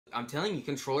I'm telling you,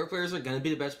 controller players are going to be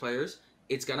the best players.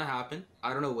 It's going to happen.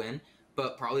 I don't know when,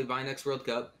 but probably by next World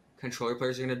Cup, controller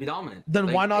players are going to be dominant. Then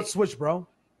Like, why not switch, bro?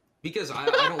 Because I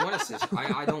don't want to switch.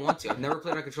 I don't want to. I've never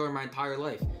played on a controller my entire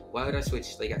life. Why would I switch?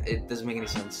 Like, it doesn't make any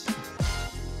sense.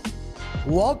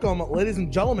 Welcome, ladies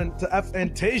and gentlemen, to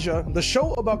FNTASIA, the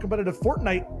show about competitive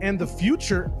Fortnite and the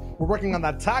future. We're working on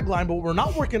that tagline, but what we're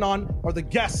not working on are the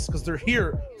guests, because they're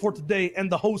here for today, and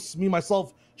the hosts, me,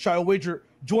 myself, Shy Wager,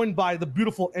 joined by the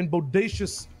beautiful and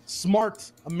bodacious,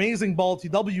 smart, amazing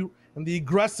Ballatw, and the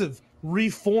aggressive,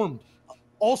 reformed,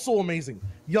 also amazing,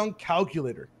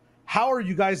 YungCalc. How are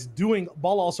you guys doing?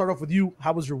 Balla, I'll start off with you.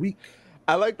 How was your week?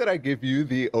 I like that I give you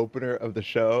the opener of the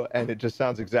show, and it just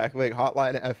sounds exactly like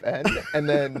Hotline FN. And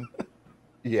then,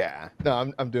 yeah,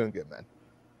 no, I'm doing good, man.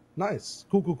 Nice,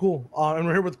 cool. And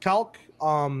we're here with Calc.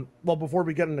 Well, before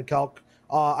we get into Calc,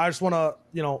 I just want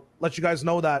to, let you guys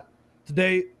know that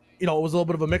today, it was a little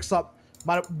bit of a mix-up.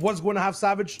 I was going to have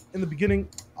Savage in the beginning,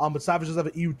 but Savage does have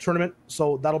an EU tournament,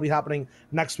 so that'll be happening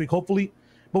next week, hopefully.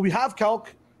 But we have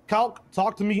Calc. Calc,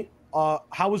 talk to me.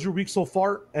 How was your week so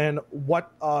far, and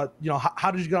what how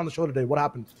did you get on the show today? What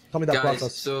happened? Tell me that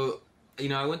process. So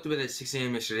I went to bed at 6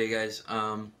 a.m. yesterday, guys.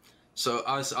 So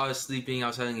I was sleeping. I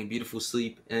was having a beautiful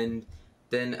sleep, and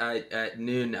then at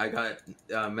noon I got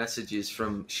messages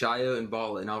from Shayo and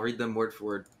Balla, and I'll read them word for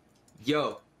word.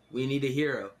 Yo, we need a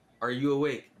hero. Are you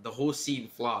awake? The whole scene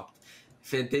flopped.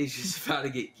 FNTASIA's about to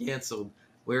get canceled.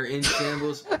 We're in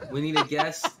shambles. We need a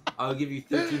guest. I'll give you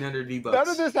 1,300 V-Bucks. None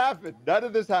of this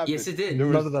happened. Yes, it did.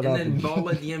 None of that happened. Then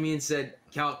Balla DM'd me and said,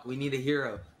 Calc, we need a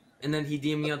hero. And then he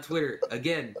DM'd me on Twitter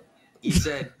again. He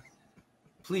said,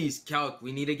 please, Calc,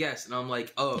 we need a guest. And I'm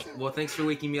like, oh, well, thanks for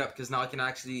waking me up, because now I can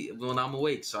now I'm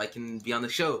awake, so I can be on the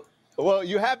show. Well,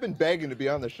 you have been begging to be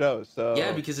on the show, so...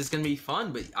 Yeah, because it's going to be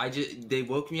fun, but they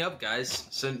woke me up, guys.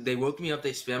 So they woke me up,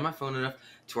 they spammed my phone enough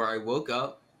to where I woke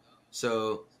up.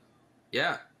 So,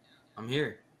 yeah, I'm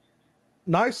here.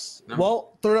 Nice. No.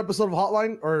 Well, third episode of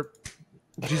Hotline, or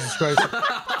Jesus Christ,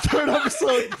 third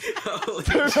episode of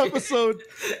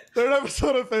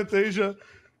FNTASIA.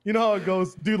 You know how it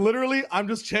goes, dude. Literally, I'm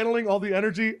just channeling all the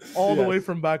energy the way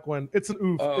from back when. It's an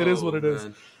oof. It is what it is.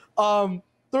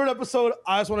 Third episode.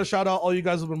 I just want to shout out all you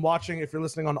guys who've been watching. If you're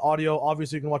listening on audio,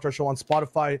 obviously you can watch our show on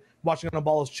Spotify. Watching it on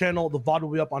Balla's channel, the VOD will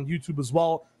be up on YouTube as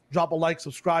well. Drop a like,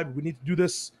 subscribe. We need to do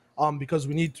this because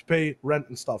we need to pay rent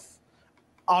and stuff.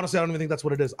 Honestly, I don't even think that's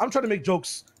what it is. I'm trying to make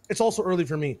jokes. It's also early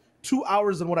for me. 2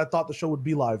 hours than what I thought the show would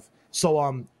be live. So,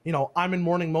 I'm in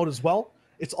morning mode as well.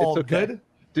 It's all okay. Good.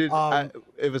 Dude,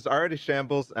 it was already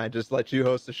shambles. I just let you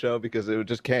host the show because it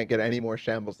just can't get any more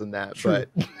shambles than that. True.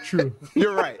 But True.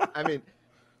 You're right. I mean,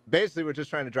 basically, we're just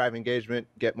trying to drive engagement,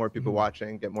 get more people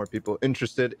watching, get more people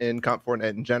interested in Comp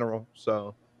Fortnite in general.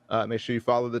 So make sure you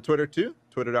follow the Twitter too,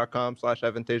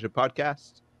 twitter.com/FNTASIA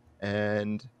podcast.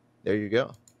 And there you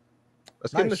go.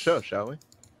 Let's get in the show, shall we?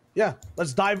 Yeah,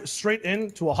 let's dive straight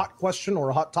into a hot question or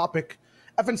a hot topic.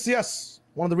 FNCS,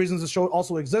 one of the reasons the show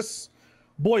also exists.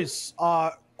 Boys,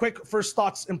 quick first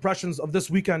thoughts, impressions of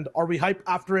this weekend. Are we hype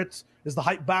after it? Is the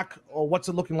hype back? Or what's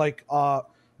it looking like? Balla,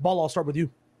 I'll start with you.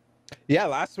 Yeah,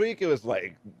 last week it was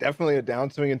like definitely a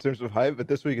downswing in terms of hype, but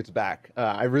this week it's back.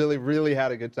 I really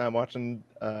had a good time watching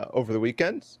over the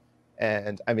weekends.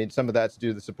 And I mean, some of that's due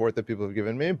to the support that people have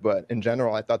given me, but in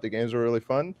general, I thought the games were really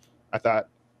fun. I thought,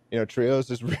 trios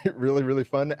is really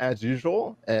fun as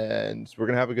usual, and we're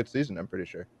gonna have a good season, I'm pretty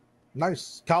sure.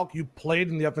 Nice. Calc, you played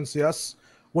in the FNCS.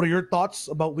 What are your thoughts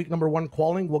about week number 1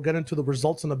 qualing? We'll get into the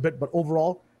results in a bit, but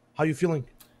overall, how are you feeling?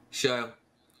 Sure.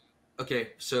 Okay,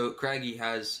 so Craggy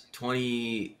has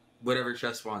 20 whatever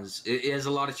chest spawns. It has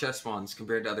a lot of chest spawns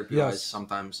compared to other PIs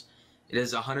sometimes. It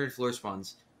has 100 floor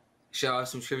spawns. Shall I have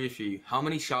some trivia for you? How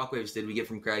many shockwaves did we get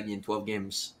from Craggy in 12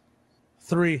 games?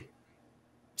 3.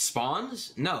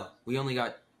 Spawns? No, we only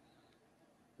got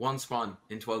 1 spawn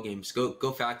in 12 games.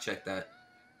 Go fact check that.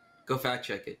 Go fact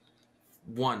check it.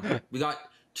 1. We got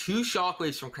 2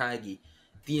 shockwaves from Craggy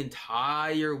the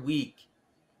entire week.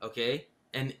 Okay?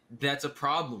 And that's a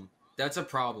problem. That's a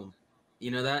problem.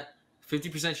 You know that?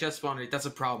 50% chest spawn rate, that's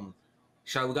a problem.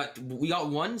 We got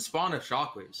 1 spawn of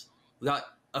shockwaves. We got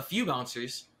a few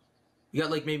bouncers. We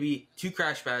got like maybe 2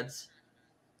 crash pads.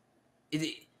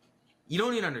 You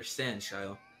don't even understand,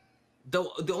 Shayo.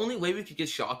 The only way we could get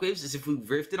shockwaves is if we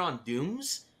rifted on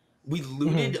Dooms, we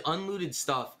looted unlooted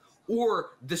stuff,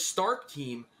 or the Stark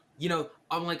team.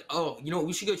 I'm like, oh,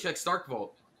 we should go check Stark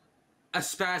Vault. A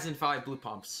Spaz and 5 blue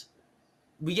pumps.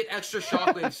 We get extra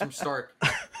shockwaves from Stark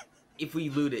if we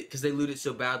loot it, because they loot it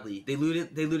so badly. They loot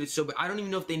it so bad. I don't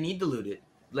even know if they need to loot it.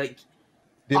 Like,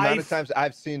 the amount of times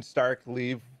I've seen Stark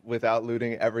leave without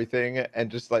looting everything and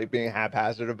just like being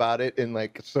haphazard about it in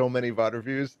like so many VOD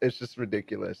reviews. It's just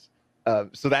ridiculous.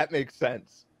 So that makes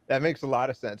sense. That makes a lot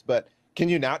of sense. But can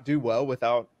you not do well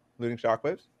without looting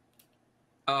shockwaves?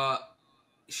 Ballatw,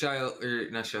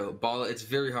 it's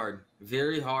very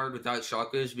hard without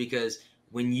shockwaves, because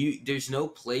there's no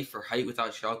play for height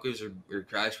without shockwaves or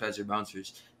crash pads or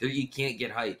bouncers. There you can't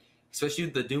get height, especially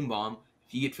with the Doom Bomb.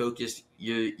 If you get focused,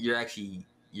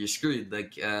 you're screwed.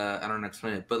 Like I don't know how to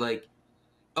explain it, but like,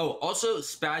 oh, also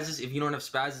spazzes. If you don't have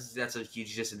spazzes, that's a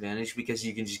huge disadvantage, because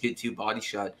you can just get 2 body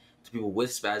shot to people with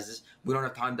spazzes. We don't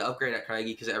have time to upgrade at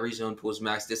Craggy because every zone pulls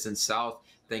max distance south.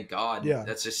 Thank God. Yeah,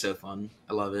 that's just so fun.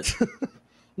 I love it.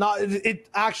 No, it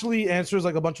actually answers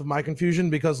like a bunch of my confusion,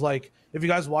 because like if you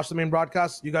guys watch the main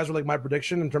broadcast, you guys were like my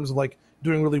prediction in terms of like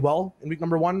doing really well in week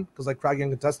number 1, because like Craggy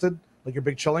uncontested, like you're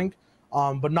big chilling,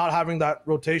 but not having that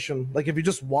rotation. Like if you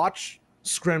just watch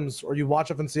scrims or you watch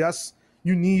FNCS,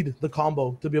 you need the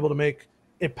combo to be able to make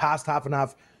it past half and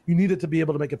half. You need it to be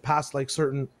able to make it past like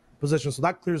certain positions, so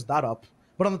that clears that up.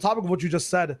 But on the topic of what you just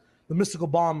said, the mystical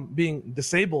bomb being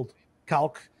disabled,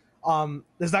 Calc,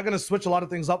 is that going to switch a lot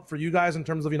of things up for you guys in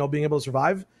terms of, you know, being able to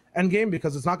survive endgame,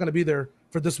 because it's not going to be there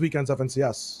for this weekend's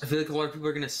FNCS? I feel like a lot of people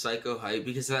are going to psycho height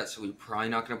because of that, so we're probably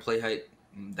not going to play height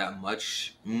that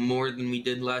much more than we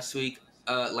did last week.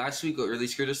 Last week, what really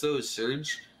screwed us though is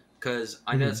Surge, because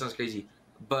I know that sounds crazy,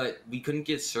 but we couldn't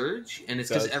get Surge, and it's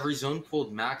because every zone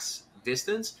pulled max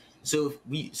distance. So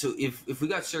if we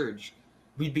got Surge,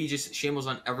 we'd be just shambles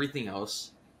on everything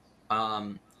else.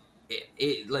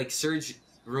 Like Surge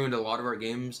ruined a lot of our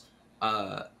games,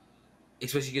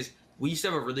 especially because we used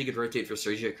to have a really good rotate for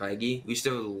Surge at Craggy. We used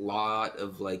to have a lot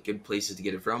of like good places to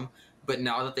get it from. But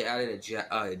now that they added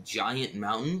a giant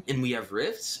mountain and we have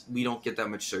rifts, we don't get that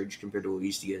much Surge compared to what we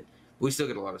used to get. We still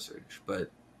get a lot of Surge,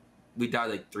 but we died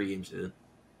like 3 games in.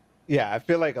 Yeah, I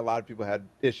feel like a lot of people had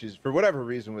issues for whatever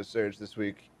reason with Surge this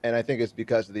week, and I think it's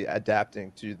because of the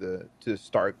adapting to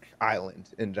Stark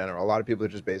Island in general. A lot of people are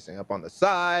just basing up on the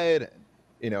side, and,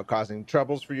 you know, causing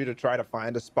troubles for you to try to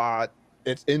find a spot.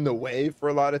 It's in the way for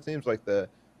a lot of teams, like the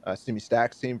Steamy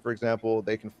Stacks team, for example.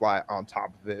 They can fly on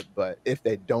top of it, but if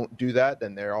they don't do that,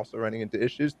 then they're also running into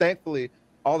issues. Thankfully,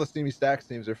 all the Steamy Stacks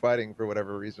teams are fighting for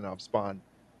whatever reason off spawn,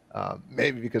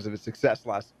 maybe because of its success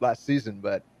last season,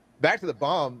 but back to the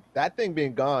bomb, that thing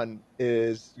being gone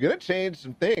is going to change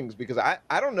some things, because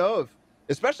I don't know if,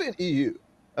 especially in EU,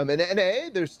 in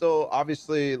NA, there's still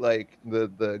obviously like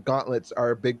the gauntlets are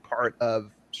a big part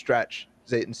of Stretch,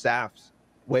 Zayt, and Saf's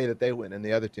way that they win, and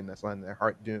the other team that's landing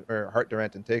their Heart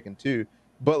Durant and Taken too.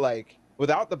 But like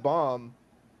without the bomb,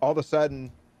 all of a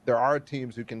sudden there are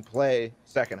teams who can play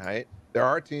second height. There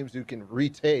are teams who can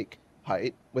retake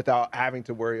height without having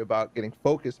to worry about getting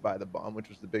focused by the bomb, which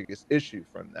was the biggest issue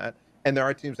from that. And there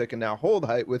are teams that can now hold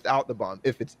height without the bomb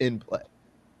if it's in play,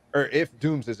 or if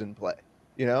Dooms is in play,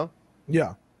 you know?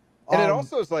 Yeah. And it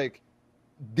also is like,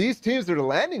 these teams that are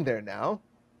landing there now,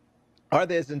 are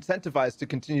they as incentivized to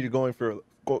continue to going for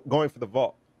the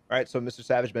vault? All right, so Mr.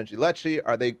 Savage, Benji, Lecce,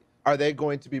 are they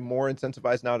going to be more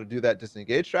incentivized now to do that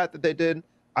disengage strat that they did?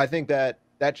 I think that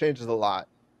changes a lot.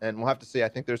 And we'll have to see. I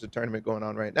think there's a tournament going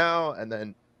on right now, and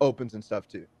then opens and stuff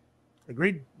too.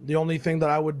 Agreed. The only thing that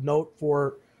I would note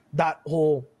for that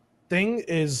whole thing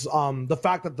is the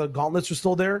fact that the gauntlets are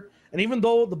still there. And even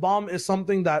though the bomb is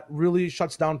something that really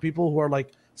shuts down people who are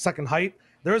like second height,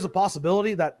 there is a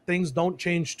possibility that things don't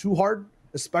change too hard,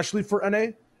 especially for NA.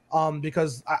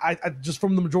 Because I just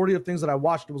from the majority of things that I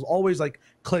watched, it was always like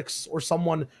clicks or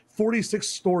someone 46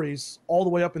 stories all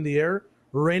the way up in the air,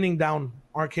 raining down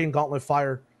arcane gauntlet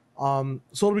fire. So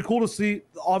it'll be cool to see.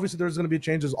 Obviously, there's going to be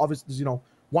changes. Obviously, there's, you know,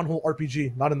 one whole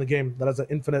RPG, not in the game, that has an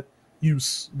infinite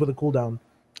use with a cooldown.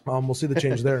 We'll see the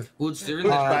change there. Well, it's different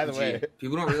than by the way,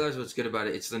 people don't realize what's good about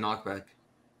it. It's the knockback.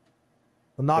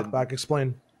 The knockback,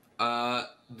 explain.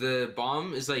 The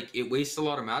bomb is like, it wastes a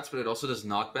lot of mats, but it also does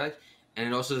knockback, and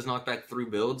it also does knockback through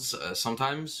builds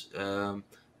sometimes.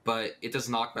 But it does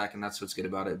knockback, and that's what's good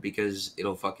about it, because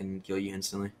it'll fucking kill you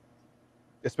instantly.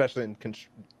 Especially in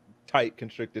tight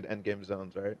constricted endgame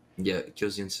zones, right? Yeah, it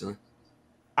kills you instantly.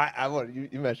 I want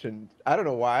you mentioned, I don't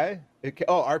know why.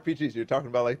 RPGs. You're talking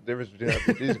about like the difference between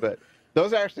RPGs, but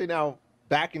those are actually now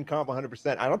back in comp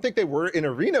 100%. I don't think they were in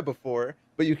Arena before,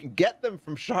 but you can get them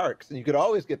from Sharks, and you could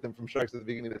always get them from Sharks at the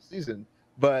beginning of the season.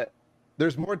 But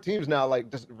there's more teams now like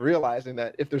just realizing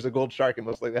that if there's a gold shark, it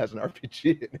most likely has an RPG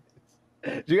in it.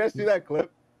 Did you guys see that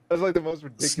clip? That was like the most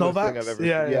ridiculous thing I've ever seen.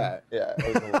 Yeah.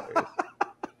 It was hilarious.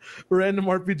 Random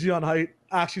RPG on height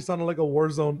actually sounded like a war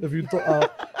zone if you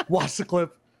watch the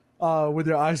clip with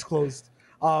your eyes closed.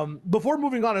 Before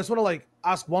moving on, I just want to like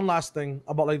ask one last thing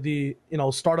about like the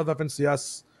start of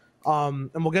FNCS, and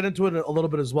we'll get into it a little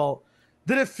bit as well.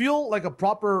 Did it feel like a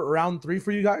proper round 3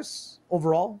 for you guys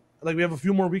overall? Like we have a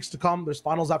few more weeks to come. There's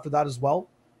finals after that as well.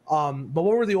 But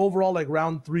what were the overall like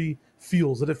round 3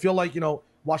 feels? Did it feel like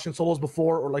watching solos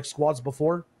before or like squads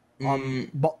before?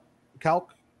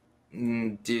 Calc?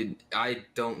 Dude, I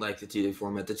don't like the 2-day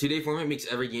format. The 2-day format makes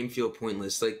every game feel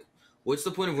pointless. Like, what's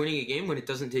the point of winning a game when it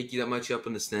doesn't take you that much up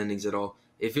in the standings at all?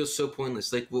 It feels so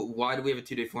pointless. Like, why do we have a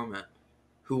 2-day format?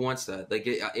 Who wants that? Like,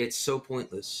 it's so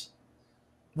pointless.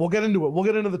 We'll get into it. We'll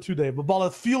get into the 2-day. But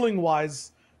Ballatw, feeling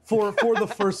wise, for the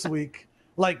first week,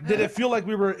 like, did it feel like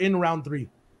we were in round 3?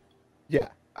 Yeah,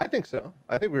 I think so.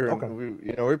 I think we were. Okay.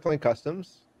 We were playing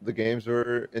customs. The games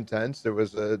were intense. There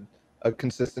was a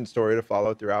consistent story to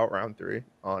follow throughout round 3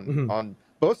 on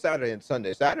both Saturday and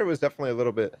Sunday. Saturday was definitely a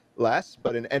little bit less,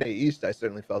 but in NA East, I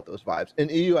certainly felt those vibes. In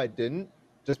EU, I didn't,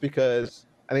 just because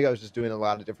I think I was just doing a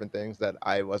lot of different things that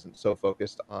I wasn't so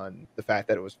focused on the fact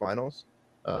that it was finals.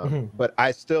 But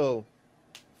I still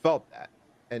felt that.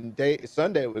 And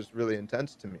Sunday was really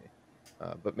intense to me.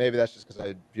 But maybe that's just because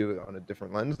I view it on a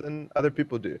different lens than other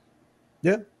people do.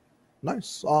 Yeah.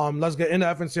 Nice. Let's get into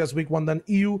FNCS week 1 then.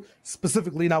 EU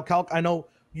specifically. Now, Calc, I know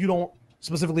you don't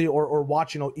specifically or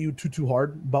watch EU too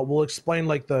hard, but we'll explain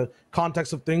like the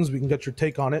context of things. We can get your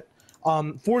take on it.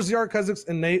 4ZR Kazakhs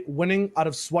and Nate winning out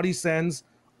of Sweaty Sands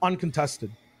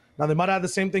uncontested. Now they might have the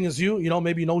same thing as you,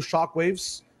 maybe no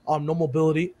shockwaves, no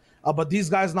mobility, but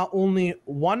these guys not only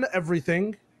won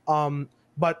everything,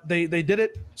 but they did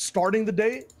it starting the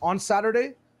day on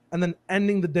Saturday and then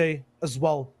ending the day as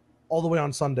well, all the way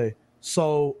on Sunday.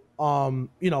 So,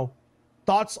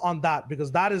 thoughts on that,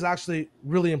 because that is actually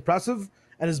really impressive,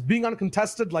 and is being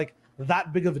uncontested like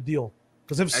that big of a deal?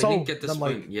 Because if so, I think at this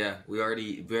point, I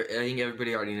think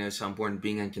everybody already knows how important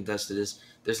being uncontested is.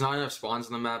 There's not enough spawns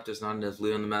on the map. There's not enough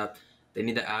loot on the map. They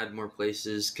need to add more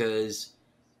places, because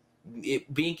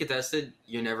being contested,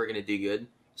 you're never going to do good.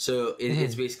 So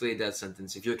it's basically a death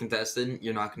sentence. If you're contested,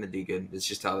 you're not going to do good. It's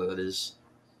just how that is.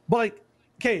 But like,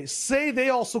 okay, say they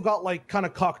also got like kind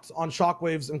of cucked on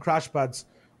shockwaves and crash pads.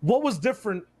 What was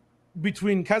different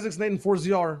between Kazakhs, Nate, and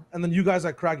 4ZR, and then you guys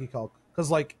at Craggy Calc?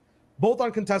 Because like, both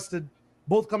uncontested,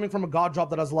 both coming from a god drop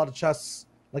that has a lot of chests.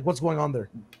 Like, what's going on there?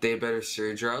 They have better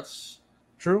surge routes.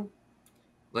 True.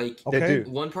 Like, okay.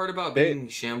 One part about being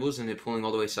shambles and it pulling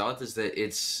all the way south is that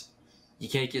you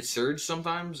can't get surge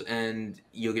sometimes, and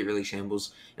you'll get really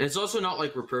shambles. And it's also not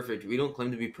like we're perfect. We don't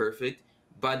claim to be perfect.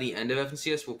 By the end of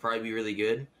FNCS, we'll probably be really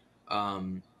good.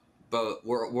 But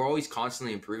we're always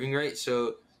constantly improving, right?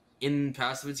 So in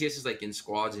past FNCSs, like in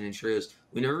squads and in trios,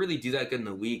 we never really do that good in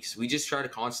the weeks. We just try to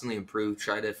constantly improve,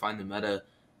 try to find the meta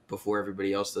before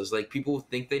everybody else does. Like, people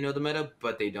think they know the meta,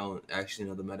 but they don't actually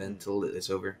know the meta until it's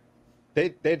over. They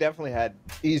definitely had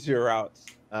easier routes,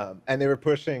 and they were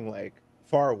pushing like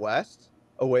far west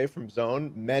away from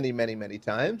zone many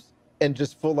times, and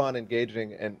just full on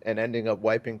engaging and ending up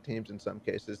wiping teams in some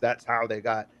cases. That's how they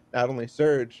got not only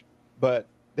surge, but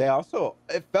they also,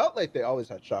 it felt like they always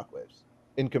had shockwaves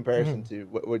in comparison to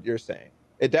what you're saying.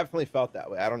 It definitely felt that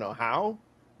way. I don't know how,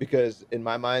 because in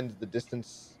my mind, the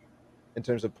distance in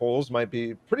terms of poles might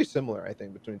be pretty similar, I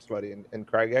think, between Sweaty and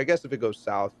Craggy. I guess if it goes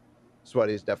south,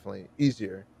 Sweaty is definitely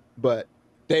easier, but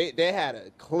they had a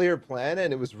clear plan,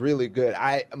 and it was really good.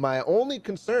 My only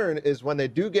concern is when they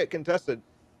do get contested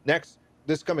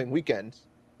this coming weekend,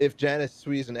 if Janice,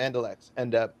 Sweeze, and Andalex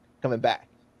end up coming back,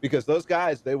 because those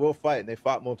guys, they will fight, and they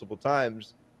fought multiple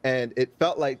times, and it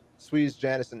felt like Sweeze,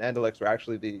 Janice, and Andalex were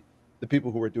actually the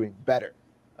people who were doing better.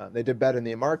 They did better in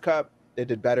the Amar Cup. They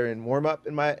did better in warm-up,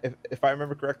 if I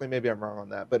remember correctly. Maybe I'm wrong on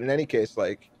that, but in any case,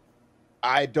 like,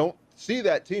 I don't see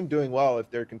that team doing well if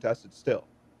they're contested still,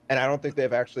 and I don't think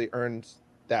they've actually earned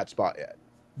that spot yet.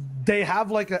 They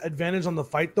have like an advantage on the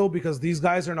fight though, because these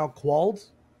guys are now qualled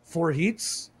for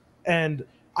heats, and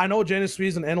I know Janice,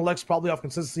 Sweeze, and Andalex probably off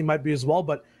consistency might be as well,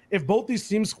 but if both these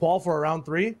teams qual for a round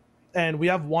 3, and we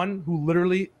have one who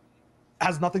literally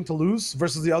has nothing to lose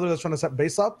versus the other that's trying to set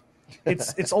base up,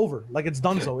 it's over. Like, it's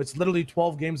done. So it's literally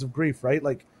 12 games of grief, right?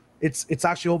 Like, it's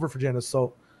actually over for Janice.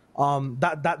 So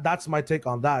that's my take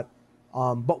on that.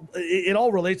 But it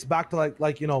all relates back to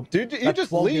like dude, you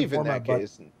just leave in that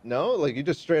case. No, like, you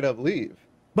just straight up leave.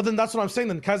 But then that's what I'm saying.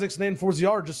 Then Kazakhs, Nate, and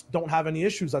 4ZR just don't have any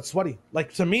issues at Sweaty.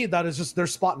 Like, to me, that is just their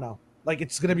spot now. Like,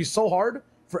 it's going to be so hard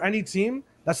for any team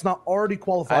that's not already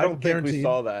qualified. I don't think we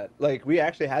saw that. Like, we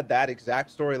actually had that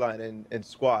exact storyline in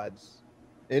squads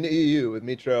in EU with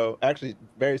Mitro. Actually,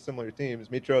 very similar teams: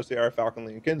 Mitro, CR,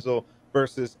 Falconly, and Kinzel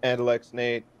versus Andalex,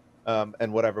 Nate,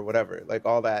 and whatever. Like,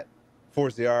 all that.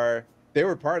 4ZR, they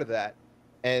were part of that.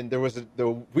 and there was the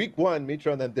week 1,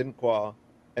 Mitra and them didn't qual,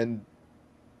 and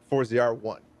FNTASIA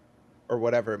won, or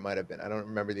whatever it might have been. I don't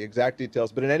remember the exact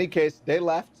details, but in any case, they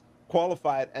left,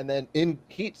 qualified, and then in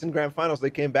heats and grand finals, they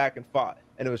came back and fought,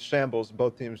 and it was shambles.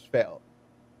 Both teams failed.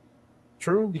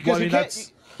 True.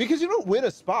 Because because you don't win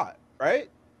a spot, right?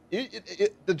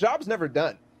 The job's never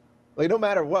done. Like, no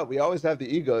matter what, we always have the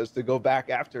egos to go back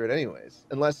after it anyways,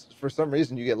 unless for some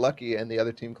reason you get lucky and the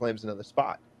other team claims another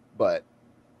spot. But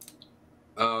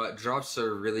drops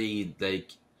are really,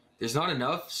 like, there's not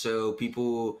enough, so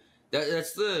people...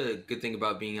 That's the good thing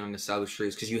about being on established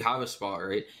trades, because you have a spot,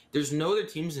 right? There's no other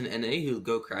teams in NA who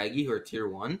go craggy, who are tier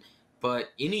 1, but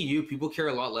in EU, people care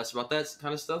a lot less about that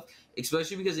kind of stuff,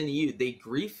 especially because in EU, they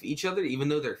grief each other even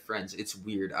though they're friends. It's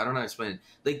weird. I don't know how to explain it.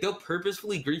 Like, they'll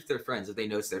purposefully grief their friends if they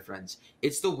know it's their friends.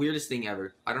 It's the weirdest thing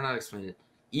ever. I don't know how to explain it.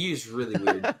 EU is really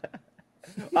weird.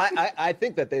 I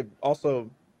think that they also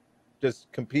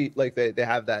just compete, like they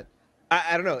have that.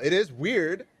 I don't know. It is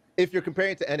weird if you're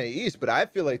comparing it to NA East, but I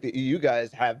feel like the EU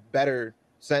guys have better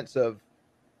sense of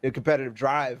a competitive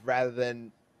drive rather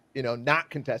than, not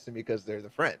contesting because they're the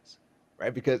friends,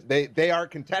 right? Because they are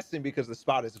contesting because the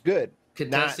spot is good.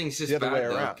 Contesting's just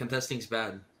bad, though. Contesting's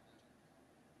bad.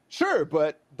 Sure,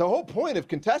 but the whole point of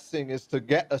contesting is to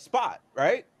get a spot,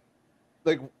 right?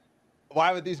 Like,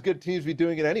 why would these good teams be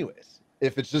doing it anyways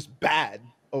if it's just bad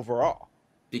overall?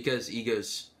 Because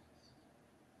egos.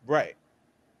 Right.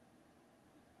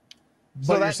 But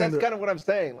so that's kind of what I'm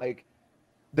saying. Like,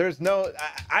 there's no...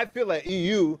 I feel like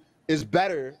EU is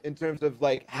better in terms of,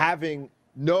 like, having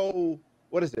no...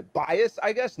 What is it? Bias,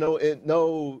 I guess?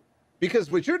 No...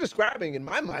 Because what you're describing, in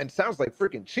my mind, sounds like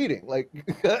freaking cheating. Like...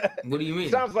 What do you mean?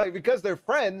 Sounds like because they're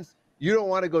friends, you don't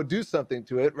want to go do something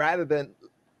to it, rather than...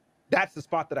 That's the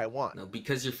spot that I want. No,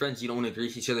 because you're friends, you don't want to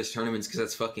grief each other's tournaments because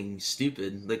that's fucking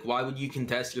stupid. Like, why would you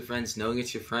contest your friends knowing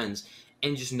it's your friends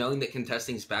and just knowing that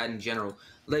contesting is bad in general?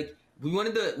 Like, we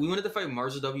wanted to fight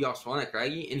Marzo W off spawn at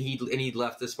Craggy, and he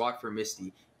left the spot for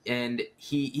Misty, and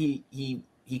he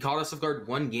caught us off guard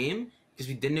one game because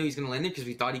we didn't know he was gonna land there because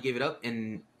we thought he gave it up,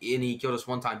 and he killed us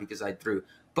one time because I threw.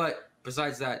 But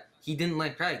besides that, he didn't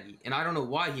land Craggy, and I don't know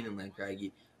why he didn't land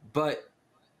Craggy, but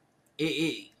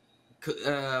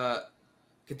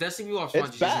contesting you off spawn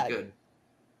just isn't good.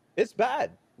 It's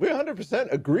bad. We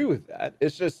 100% agree with that.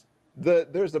 It's just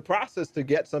there's a process to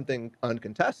get something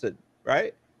uncontested,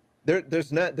 right?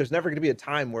 There's never going to be a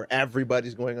time where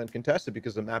everybody's going uncontested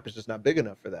because the map is just not big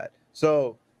enough for that.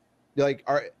 So, like,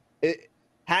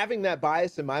 having that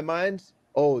bias in my mind,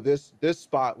 oh, this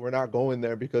spot we're not going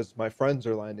there because my friends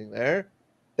are landing there.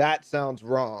 That sounds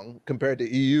wrong compared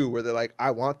to EU, where they're like, I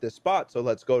want this spot, so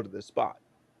let's go to this spot.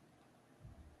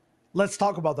 Let's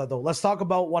talk about that, though. Let's talk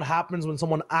about what happens when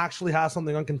someone actually has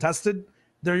something uncontested.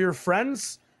 They're your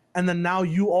friends, and then now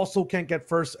you also can't get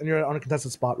first, and you're at an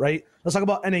uncontested spot, right? Let's talk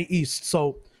about NA East.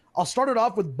 So I'll start it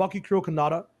off with Bucky Kuro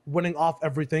Kanata winning off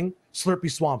everything,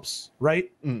 Slurpy Swamps, right?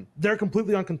 They're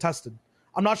completely uncontested.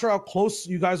 I'm not sure how close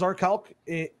you guys are, Calc,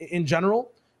 in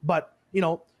general, but,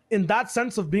 in that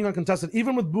sense of being uncontested,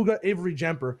 even with Booga, Avery,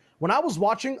 Jamper, when I was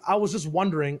watching, I was just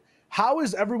wondering, how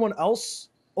is everyone else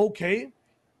okay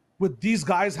with these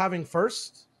guys having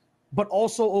first, but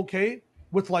also okay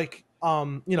with, like,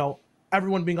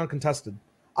 everyone being uncontested?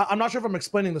 I'm not sure if I'm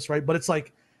explaining this right, but it's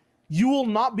like, you will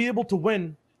not be able to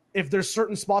win if there's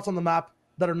certain spots on the map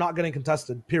that are not getting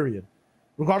contested, period.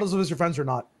 Regardless of if it's your friends or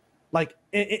not. Like,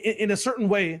 in a certain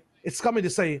way, it's scummy to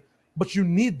say, but you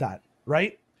need that,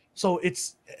 right? So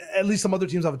it's, at least some other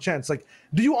teams have a chance. Like,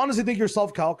 do you honestly think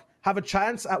yourself, Calc, have a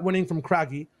chance at winning from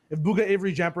Craggy if Booga,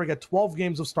 Avery, Jamper get 12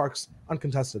 games of Starks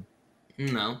uncontested?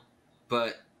 No,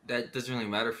 but that doesn't really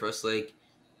matter for us. Like,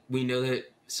 we know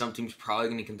that some teams probably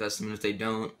going to contest them, and if they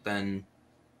don't, then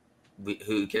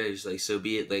who cares? Like, so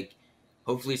be it. Like,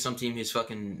 hopefully some team who's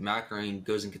fucking macroing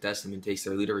goes and contests them and takes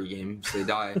their leader game, so they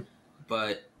die.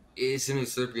 But it's similar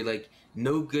to Slurpee. Like,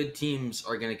 no good teams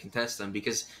are going to contest them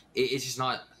because it's just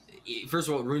not... First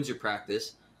of all, it ruins your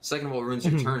practice. Second of all, it ruins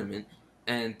your tournament.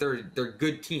 And third, they're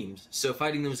good teams, so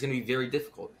fighting them is going to be very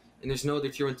difficult. And there's no other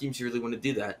tier 1 teams who really want to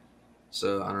do that.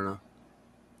 So, I don't know.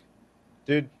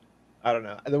 Dude, I don't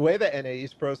know. The way that NA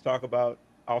East pros talk about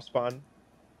off spawn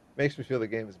makes me feel the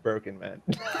game is broken, man.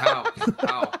 How?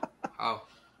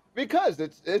 Because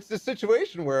it's a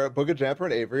situation where Booga, Jamper,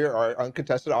 and Avery are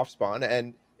uncontested off spawn,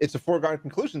 and it's a foregone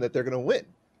conclusion that they're going to win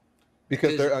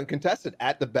because they're uncontested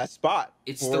at the best spot.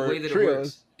 It's the way that trios. It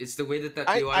works. It's the way that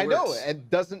POI works. I know, and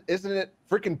isn't it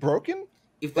freaking broken?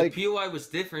 If the POI was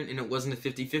different and it wasn't a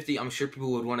 50-50, I'm sure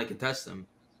people would want to contest them.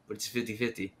 But it's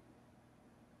 50-50.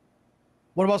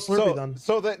 What about Slurpee then?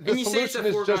 So the And you say it's solution a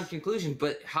is foregone just conclusion,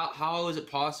 but how is it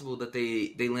possible that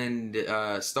they land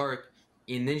Stark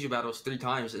in Ninja Battles 3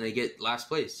 times and they get last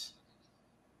place?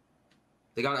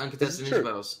 They got uncontested Ninja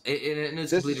Battles. And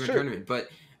it's a completely different tournament, but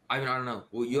I mean, I don't know.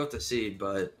 Well, you have to see,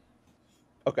 but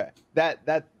okay.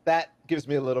 That gives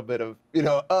me a little bit of, you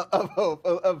know, of hope,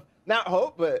 of not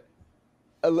hope, but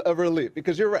a relief,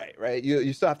 because you're right.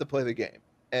 You still have to play the game,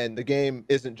 and the game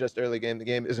isn't just early game. The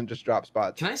game isn't just drop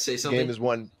spots. Can I say something? The game is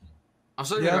one. I'm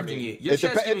sorry for interrupting you. Your It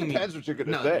depends what you're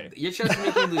gonna say. Your chat's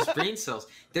making me lose brain cells.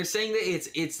 They're saying that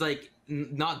it's like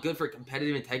not good for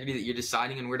competitive integrity that you're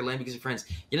deciding on where to land because you're friends.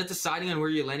 You're not deciding on where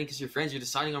you're landing because you're friends. You're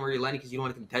deciding on where you're landing because you don't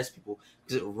want to contest people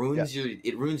because it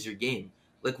ruins your game.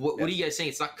 Like what are you guys saying?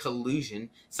 It's not collusion.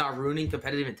 It's not ruining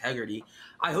competitive integrity.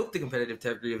 I hope the competitive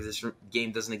integrity of this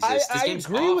game doesn't exist. This game's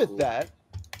agree awful. with that.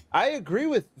 I agree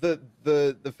with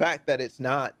the fact that it's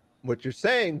not what you're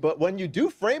saying, but when you do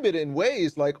frame it in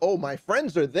ways like, oh, my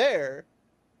friends are there,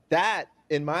 that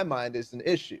in my mind is an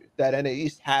issue that NA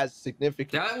East has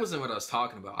significant. That wasn't what I was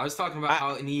talking about. I was talking about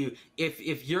how in EU,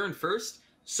 if you're in first,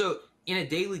 so in a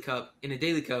daily cup,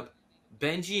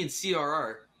 Benji and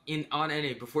CRR on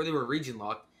NA before they were region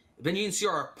locked, Benji and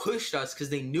CRR pushed us because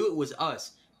they knew it was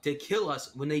us to kill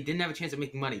us when they didn't have a chance of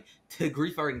making money to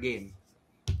grief our in game.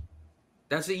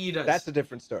 That's what EU does. That's a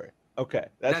different story. Okay,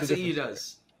 that's what EU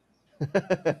does.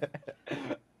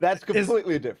 That's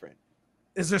completely different.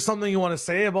 Is there something you want to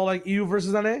say about like EU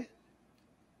versus NA?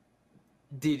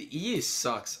 Dude, EU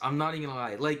sucks. I'm not even gonna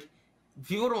lie. Like,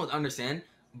 people don't understand,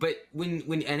 but when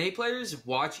NA players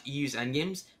watch EU's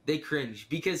endgames, they cringe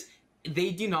because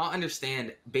they do not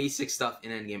understand basic stuff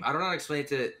in endgame. I don't know how to explain it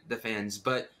to the fans,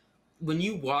 but when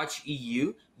you watch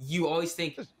EU, you always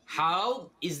think,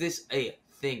 how is this a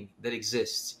thing that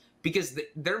exists? Because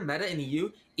their meta in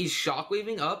EU is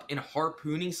shockwaving up and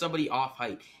harpooning somebody off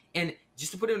height. And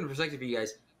just to put it in perspective for you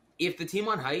guys, if the team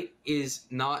on height is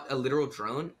not a literal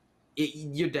drone,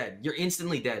 you're dead. You're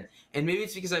instantly dead. And maybe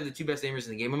it's because I have the 2 best aimers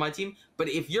in the game on my team, but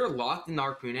if you're locked in the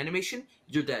harpoon animation,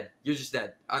 you're dead. You're just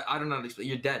dead. I don't know how to explain.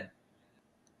 You're dead.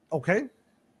 Okay.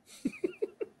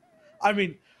 I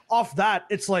mean, off that,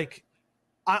 it's like,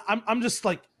 I'm just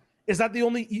like, is that the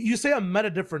only, you say a meta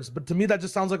difference, but to me that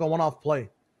just sounds like a one-off play.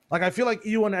 Like, I feel like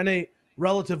EU and NA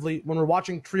relatively, when we're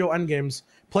watching trio endgames,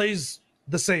 plays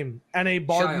the same. NA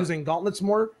Bard using gauntlets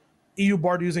more, EU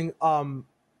Bard using the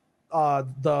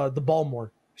ball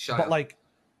more. But like,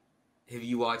 have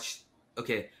you watched?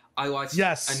 Okay, I watched.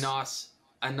 Yes.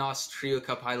 a NOS Trio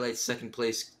Cup highlights 2nd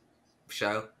place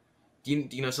show. Do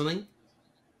you know something?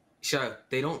 Show,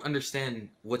 they don't understand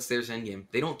what's theirs endgame.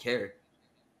 They don't care.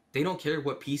 They don't care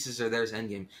what pieces are theirs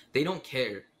endgame. They don't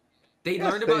care. They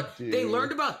learned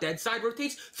about dead side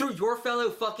rotates through your fellow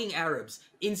fucking Arabs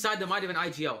inside the mind of an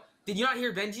IGL. Did you not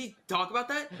hear Benji talk about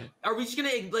that? Are we just gonna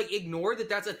like ignore that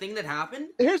that's a thing that happened?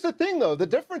 Here's the thing, though. The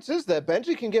difference is that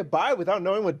Benji can get by without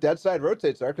knowing what dead side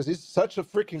rotates are because he's such a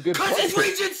freaking good player. Because his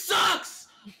region sucks!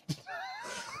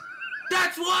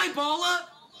 That's why, Balla!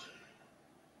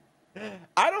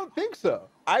 I don't think so.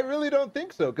 I really don't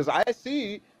think so because I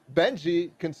see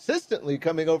Benji consistently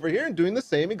coming over here and doing the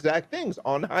same exact things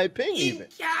on high ping even.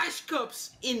 Cash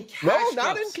cups. No,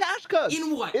 not in cash cups.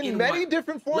 In what? In many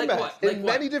different formats. In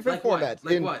many different formats.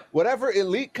 In whatever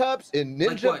elite cups, in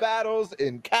ninja battles,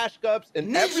 in cash cups,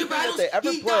 in everything that they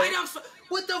ever played.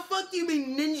 What the fuck do you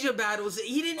mean ninja battles?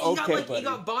 He didn't. He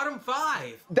got bottom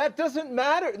 5. That doesn't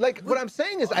matter. Like what I'm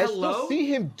saying is, I still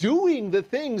see him doing the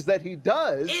things that he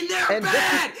does. And they're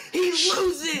bad. He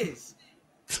loses.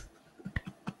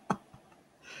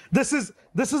 This is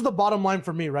the bottom line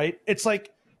for me, right? It's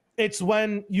like, it's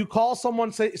when you call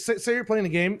someone, say you're playing a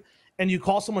game and you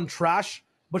call someone trash,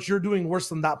 but you're doing worse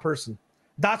than that person.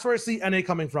 That's where I see NA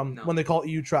coming from when they call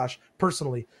EU trash,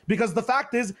 personally. Because the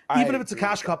fact is, even if it's a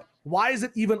cash cup, why is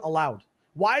it even allowed?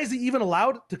 Why is he even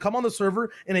allowed to come on the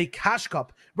server in a cash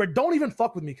cup? Where don't even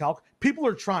fuck with me, Calc. People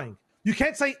are trying. You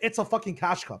can't say it's a fucking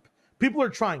cash cup. People are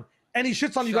trying. And he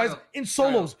shits on you guys in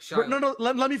solos. No,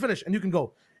 let me finish and you can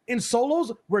go. In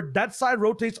solos, where dead side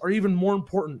rotates are even more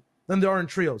important than they are in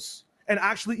trios and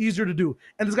actually easier to do.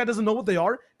 And this guy doesn't know what they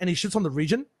are, and he shits on the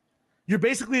region. You're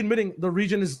basically admitting the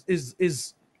region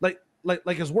is like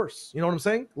is worse. You know what I'm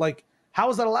saying? Like, how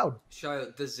is that allowed?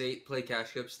 Does Zayt play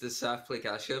cash cups? Does Saf play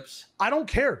cash cups? I don't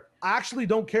care. I actually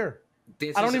don't care.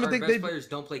 I don't even think best players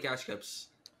don't play cash cups.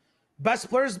 Best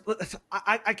players,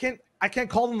 I can't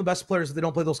call them the best players if they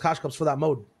don't play those cash cups for that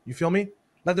mode. You feel me?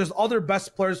 Like, there's other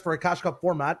best players for a cash cup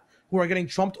format who are getting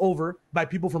trumped over by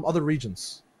people from other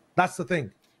regions. That's the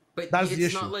thing. But that's the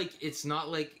issue. It's not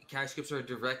like cash cups are a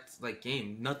direct like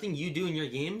game. Nothing you do in your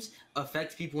games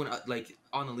affects people in, like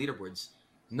on the leaderboards.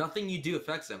 Nothing you do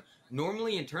affects them.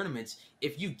 Normally in tournaments,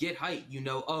 if you get height, you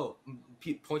know, oh,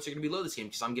 points are going to be low this game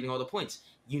because I'm getting all the points.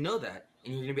 You know that,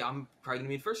 and you're going to be, I'm probably going to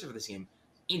be the first for this game.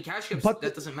 In cash games, that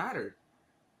doesn't matter.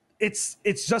 It's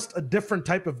just a different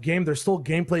type of game. There's still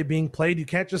gameplay being played. You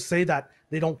can't just say that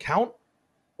they don't count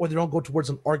or they don't go towards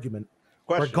an argument.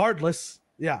 Regardless,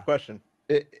 yeah. Question.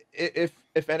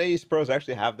 If NA East pros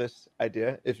actually have this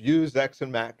idea, if you, Zex,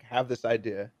 and Mac have this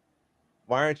idea,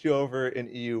 why aren't you over in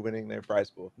EU winning their prize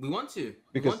pool? We want to.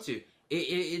 We want to.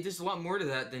 There's a lot more to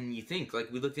that than you think.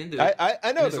 Like, we looked into it.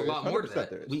 I know there's a lot more to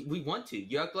that. We want to.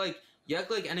 You act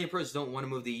like NA pros don't want to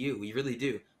move to EU. We really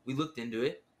do. We looked into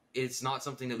it. It's not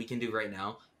something that we can do right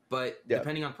now. But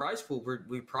depending on prize pool,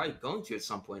 we're probably going to at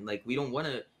some point. Like, we don't want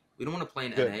to play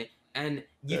in NA. And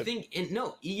you think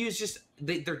no, EU's just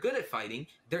they're good at fighting.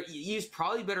 EU's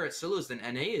probably better at solos than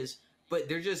NA is, but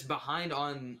they're just behind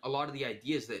on a lot of the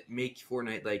ideas that make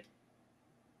Fortnite like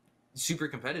super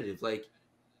competitive. Like,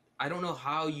 I don't know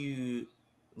how you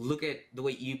look at the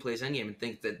way EU plays endgame and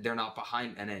think that they're not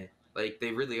behind NA. Like,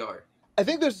 they really are. I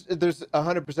think there's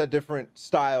 100% different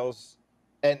styles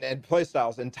and play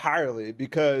styles entirely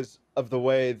because of the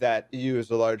way that EU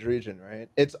is a large region, right?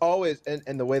 It's always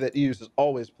and the way that EU has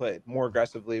always played more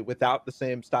aggressively without the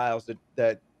same styles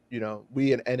that you know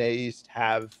we in NA East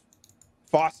have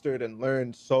fostered and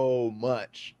learned so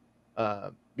much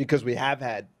because we have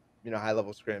had high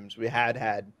level scrims, we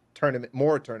had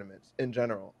more tournaments in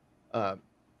general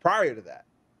prior to that.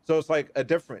 So it's like a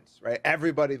difference, right?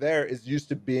 Everybody there is used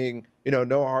to being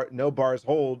no bars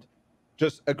hold,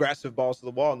 just aggressive balls to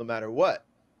the wall no matter what.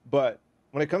 But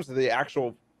when it comes to the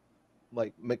actual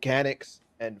like mechanics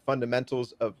and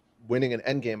fundamentals of winning an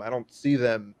endgame, I don't see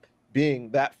them being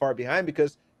that far behind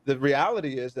because the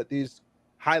reality is that these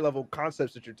high level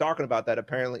concepts that you're talking about that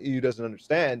apparently EU doesn't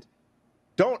understand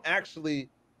don't actually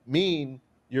mean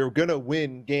you're gonna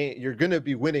win you're gonna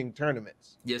be winning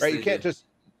tournaments. Yes, right? You can't just.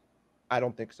 I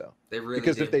don't think so. They really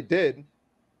because do. If they did,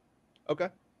 okay.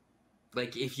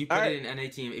 Like, if you put it in NA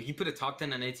team, if you put a top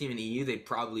 10 NA team in EU, they'd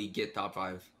probably get top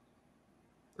 5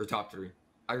 or top 3.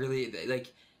 I really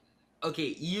like.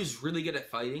 Okay, EU's really good at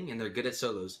fighting and they're good at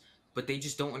solos, but they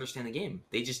just don't understand the game.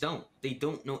 They just don't. They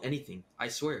don't know anything. I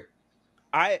swear.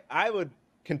 I would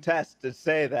contest to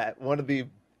say that one of the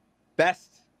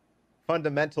best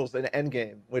fundamentals in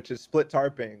endgame, which is split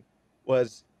tarping,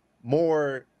 was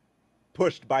more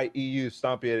pushed by EU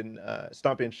stomping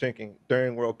and shinking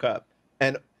during World Cup,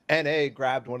 and NA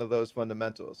grabbed one of those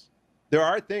fundamentals. There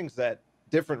are things that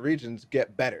different regions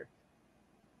get better.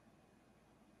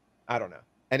 I don't know.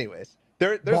 Anyways,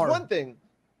 there's one thing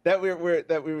that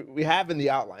we have in the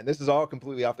outline. This is all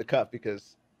completely off the cuff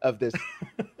because of this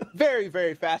very,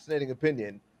 very fascinating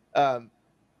opinion. And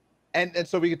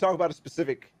so we can talk about a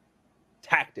specific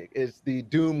tactic, is the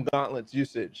Doom Gauntlet's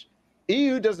usage.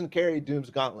 EU doesn't carry Doom's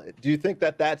Gauntlet. Do you think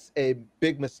that that's a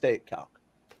big mistake, Calc?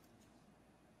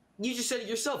 You just said it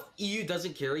yourself. EU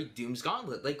doesn't carry Doom's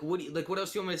Gauntlet. Like, what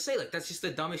else do you want me to say? Like, that's just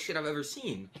the dumbest shit I've ever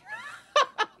seen.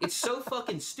 It's so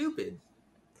fucking stupid.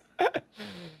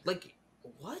 Like,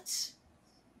 what?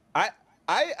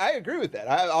 I agree with that.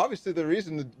 Obviously, the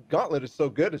reason the Gauntlet is so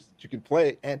good is that you can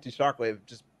play anti-shockwave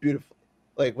just beautifully,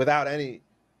 like without any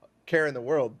care in the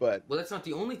world. But well, that's not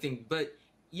the only thing. But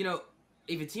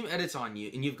if a team edits on you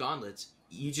and you have gauntlets,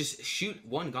 you just shoot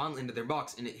one gauntlet into their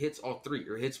box and it hits all 3,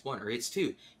 or hits 1, or hits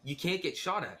 2. You can't get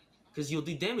shot at because you'll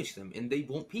do damage to them and they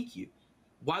won't peek you.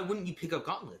 Why wouldn't you pick up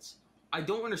gauntlets? I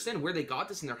don't understand where they got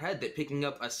this in their head that picking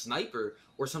up a sniper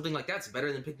or something like that's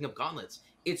better than picking up gauntlets.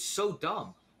 It's so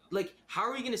dumb. Like, how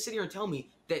are you going to sit here and tell me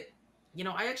that,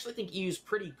 I actually think EU's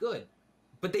pretty good,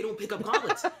 but they don't pick up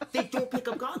gauntlets. They don't pick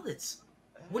up gauntlets.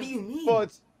 What do you mean? Well,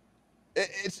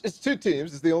 it's 2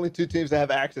 teams. It's the only 2 teams that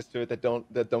have access to it that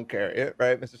don't carry it,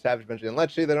 right? Mr. Savage mentioned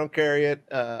Lecce, they don't carry it,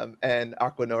 and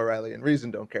Aqua, No O'Reilly, and Reason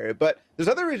don't carry it. But there's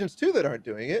other regions too that aren't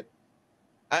doing it.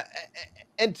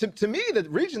 And to me, the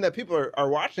region that people are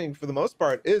watching for the most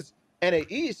part is NA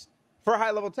East for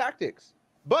high level tactics.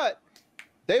 But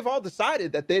they've all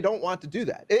decided that they don't want to do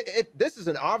that. This is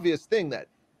an obvious thing that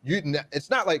it's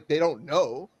not like they don't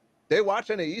know. They watch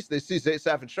NA East, they see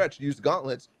Saf and Stretch use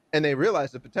gauntlets, and they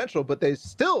realize the potential, but they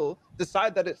still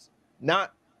decide that it's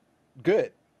not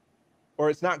good, or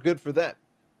it's not good for them.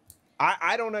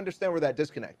 I don't understand where that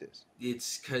disconnect is.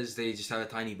 It's because they just have a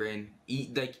tiny brain.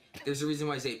 Like, there's a reason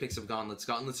why Zay picks up gauntlets.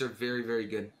 Gauntlets are very, very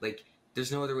good. Like,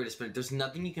 there's no other way to spin it. There's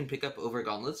nothing you can pick up over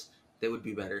gauntlets that would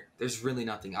be better. There's really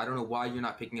nothing. I don't know why you're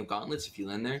not picking up gauntlets if you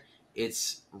land there.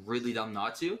 It's really dumb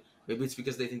not to. Maybe it's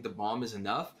because they think the bomb is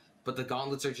enough, but the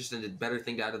gauntlets are just a better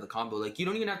thing to add to the combo. Like, you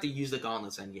don't even have to use the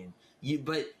gauntlets endgame.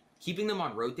 But keeping them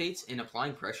on rotates and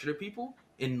applying pressure to people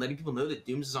and letting people know that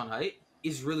Dooms is on height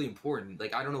is really important.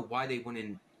 Like, I don't know why they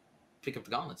wouldn't pick up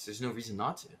the gauntlets. There's no reason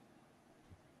not to.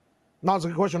 No, it's a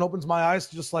good question. It opens my eyes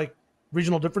to just like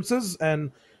regional differences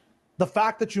and the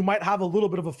fact that you might have a little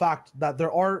bit of a fact that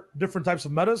there are different types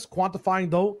of metas. Quantifying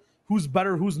though who's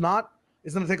better, who's not,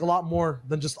 is going to take a lot more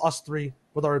than just us three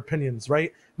with our opinions,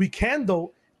 right? We can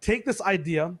though take this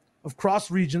idea of cross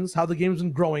regions, how the game's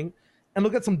been growing, and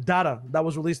look at some data that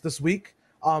was released this week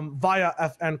via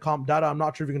FNComp data. I'm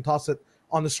not sure if you can toss it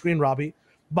on the screen, Robbie,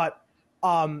 but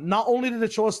not only did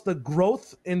it show us the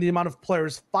growth in the amount of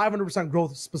players, 500%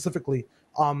 growth specifically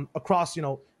across,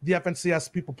 the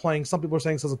FNCS people playing. Some people are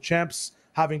saying because of champs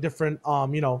having different,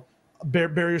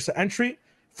 barriers to entry.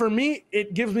 For me,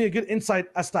 it gives me a good insight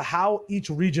as to how each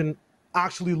region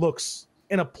actually looks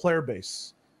in a player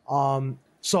base.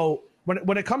 So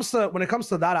when it comes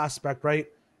to that aspect, right?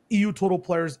 EU total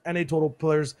players, NA total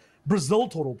players, Brazil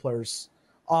total players.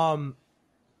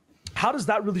 How does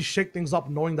that really shake things up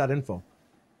knowing that info?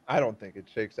 I don't think it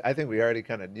shakes. I think we already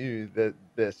kind of knew that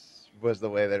this was the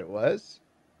way that it was.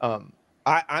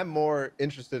 I'm more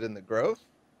interested in the growth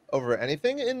over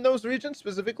anything in those regions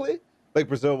specifically. Like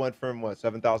Brazil went from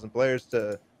 7,000 players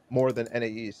to more than NA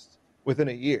East within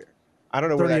a year. I don't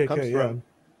know where that comes from.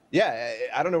 Yeah,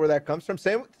 I don't know where that comes from.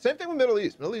 Same thing with Middle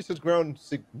East. Middle East has grown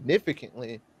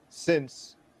significantly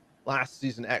since last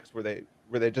season X, where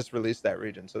they just released that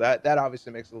region. So that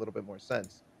obviously makes a little bit more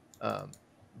sense.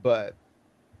 But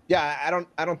yeah,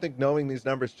 I don't think knowing these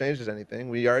numbers changes anything.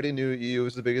 We already knew EU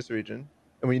was the biggest region,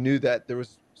 and we knew that there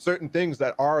was certain things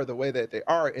that are the way that they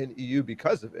are in EU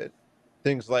because of it.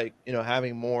 Things like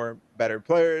having more better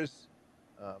players,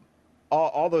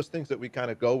 all those things that we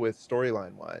kind of go with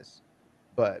storyline wise.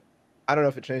 But I don't know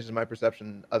if it changes my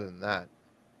perception other than that.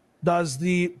 Does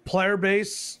the player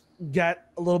base get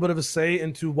a little bit of a say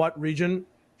into what region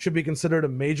should be considered a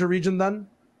major region then,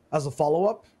 as a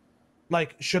follow-up?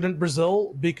 Like, shouldn't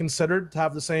Brazil be considered to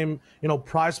have the same,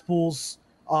 prize pools,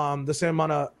 the same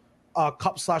amount of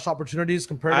cup/opportunities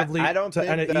comparatively to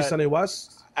NA East, NA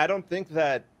West? I don't think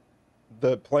that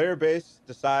the player base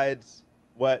decides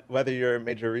whether you're a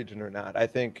major region or not. I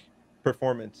think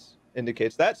performance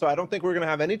indicates that. So I don't think we're going to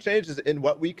have any changes in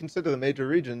what we consider the major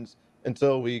regions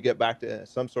until we get back to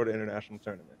some sort of international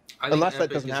tournament. Unless that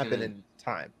doesn't happen in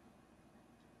time.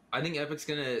 I think Epic's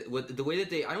gonna the way that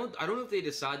they I don't know if they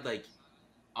decide like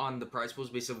on the prize pools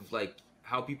based of like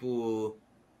how people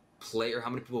play or how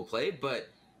many people play, but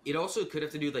it also could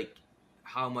have to do like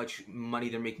how much money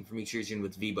they're making from each region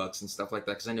with V-Bucks and stuff like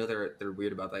that, because I know they're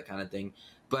weird about that kind of thing.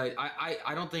 But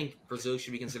I don't think Brazil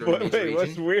should be considered a major region.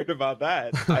 What's weird about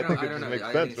that? I think it just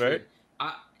makes sense, right?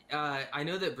 I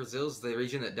know that Brazil's the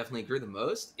region that definitely grew the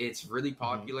most. It's really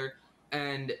popular.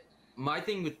 And my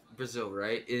thing with Brazil,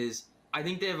 right, is I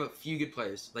think they have a few good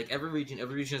players. Like every region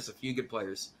has a few good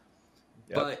players.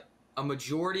 Yep. But a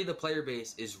majority of the player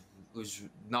base was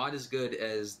not as good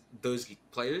as those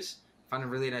players. I find a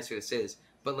really nice way to say this.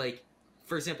 But like,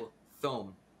 for example,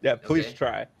 Thome. Yeah, please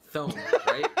try. Thome,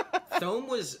 right? Thome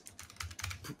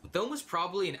was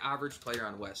probably an average player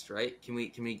on West, right? Can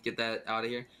we get that out of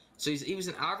here? So he was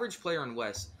an average player on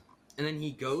West, and then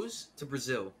he goes to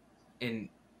Brazil, and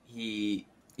he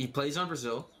plays on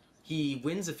Brazil. He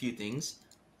wins a few things.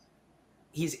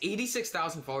 He has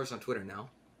 86,000 followers on Twitter now,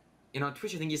 and on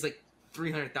Twitch I think he's like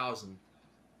 300,000.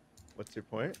 What's your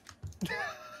point?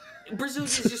 Brazil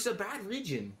is just a bad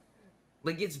region.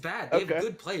 Like, it's bad. They have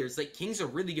good players. Like, King's a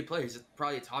really good player. He's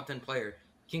probably a top 10 player.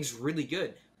 King's really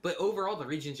good. But overall, the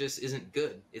region just isn't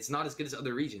good. It's not as good as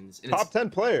other regions. And top 10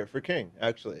 player for King,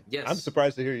 actually. Yes. I'm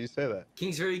surprised to hear you say that.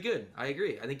 King's very good. I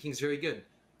agree. I think King's very good.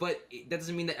 But that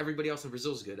doesn't mean that everybody else in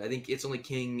Brazil is good. I think it's only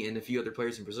King and a few other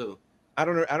players in Brazil. I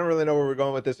don't really know where we're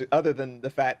going with this, other than the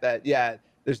fact that, yeah,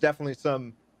 there's definitely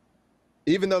some...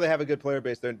 Even though they have a good player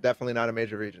base, they're definitely not a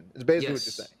major region. It's basically what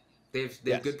you're saying.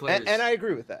 They have good players. And I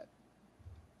agree with that.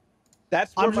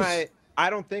 That's where I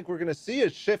don't think we're going to see a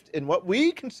shift in what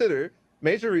we consider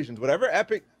major regions. Whatever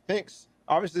Epic thinks,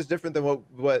 obviously is different than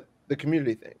what the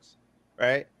community thinks,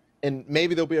 right? And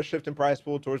maybe there'll be a shift in prize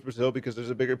pool towards Brazil because there's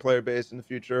a bigger player base in the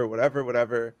future or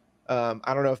whatever.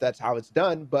 I don't know if that's how it's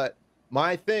done, but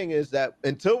my thing is that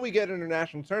until we get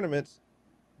international tournaments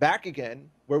back again,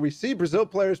 where we see Brazil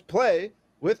players play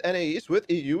with NA East, with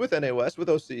EU, with NA West, with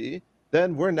OCE,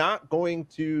 then we're not going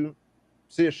to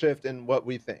see a shift in what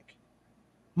we think.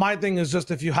 My thing is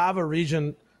just if you have a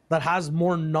region that has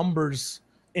more numbers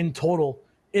in total,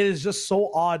 it is just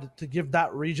so odd to give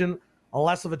that region a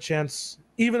less of a chance,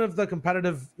 even if the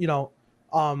competitive,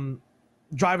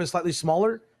 drive is slightly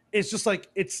smaller. It's just like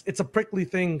it's a prickly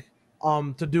thing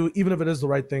to do, even if it is the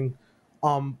right thing.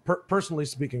 Personally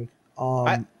speaking,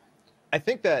 I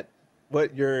think that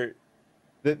what you're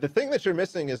the thing that you're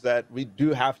missing is that we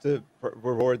do have to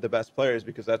reward the best players,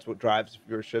 because that's what drives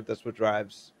viewership. That's what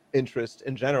drives interest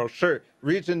in general. Sure,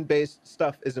 region-based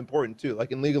stuff is important too.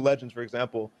 Like in League of Legends, for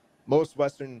example, most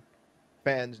Western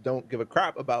fans don't give a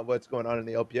crap about what's going on in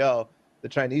the LPL, the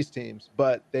Chinese teams,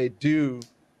 but they do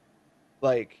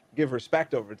like give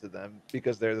respect over to them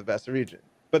because they're the best region.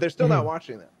 But they're still not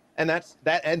watching them, and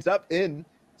that ends up in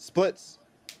splits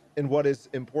in what is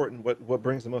important, what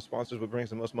brings the most sponsors, what brings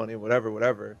the most money,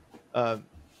 whatever.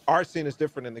 Our scene is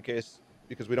different in the case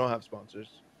because we don't have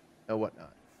sponsors and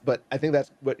whatnot. But I think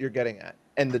that's what you're getting at,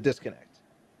 and the disconnect.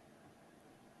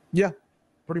 Yeah,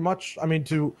 pretty much. I mean,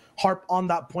 to harp on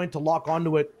that point, to lock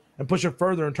onto it and push it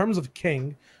further, in terms of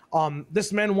King,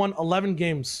 this man won 11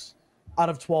 games out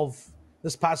of 12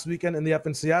 this past weekend in the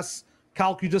FNCS.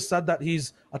 Calc, you just said that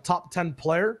he's a top 10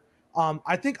 player.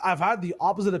 I think I've had the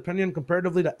opposite opinion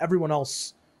comparatively to everyone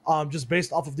else, just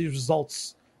based off of these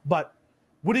results. But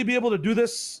would he be able to do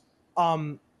this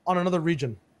on another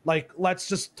region? Like, let's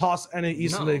just toss NA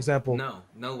East as an example.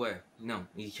 No way. No,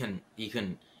 you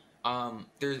couldn't.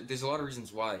 There's a lot of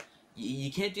reasons why.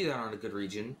 You can't do that on a good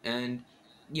region. And,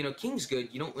 King's good.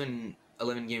 You don't win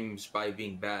 11 games by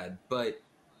being bad. But,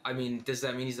 I mean, does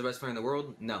that mean he's the best player in the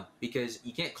world? No. Because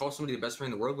you can't call somebody the best player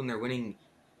in the world when they're winning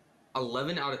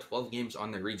 11 out of 12 games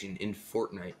on their region in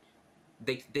Fortnite.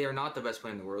 They are not the best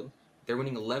player in the world. They're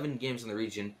winning 11 games in the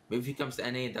region. Maybe if he comes to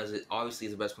NA and does it, obviously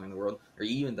he's the best player in the world. Or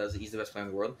even does it, he's the best player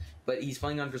in the world. But he's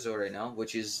playing on Brazil right now,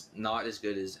 which is not as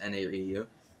good as NA or EU.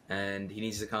 And he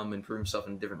needs to come and prove himself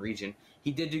in a different region.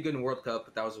 He did do good in World Cup,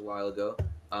 but that was a while ago.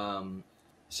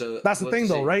 So that's the thing,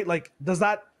 though, right? Like, does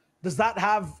that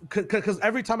have, because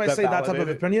every time I say that type of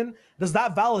opinion, does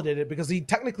that validate it? Because he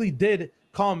technically did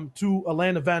come to a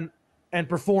LAN event and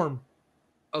perform.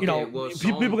 Okay,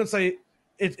 people can say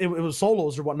it was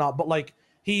solos or whatnot, but like,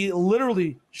 he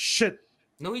literally shit.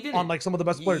 No, he didn't. On like some of the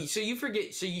best players. So you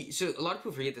forget. So a lot of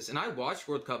people forget this, and I watched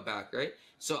World Cup back, right?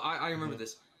 So I remember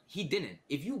this. He didn't.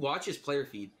 If you watch his player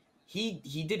feed,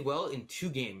 he did well in 2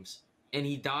 games, and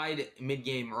he died mid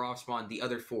game or off spawn the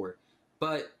other 4.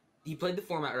 But he played the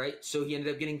format right, so he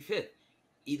ended up getting 5th.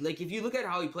 Like, if you look at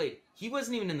how he played, he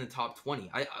wasn't even in the top 20.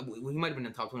 He might have been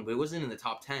in the top 20, but he wasn't in the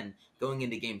top 10 going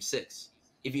into game 6.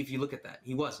 If you look at that,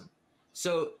 he wasn't.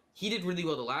 So he did really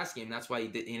well the last game. That's why he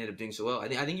ended up doing so well. I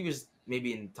think he was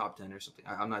maybe in top 10 or something.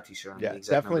 I'm not too sure. Yeah,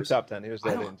 definitely numbers. Top 10. He was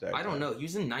there. I don't know. He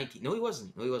was in 19. No, he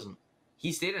wasn't.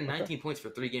 He stayed at 19 points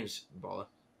for 3 games, Ballatw.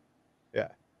 Yeah.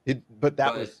 But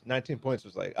that was 19 points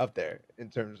was like up there in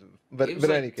terms of, but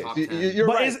in any case, you're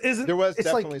right. There was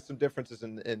definitely some differences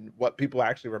in what people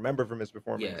actually remember from his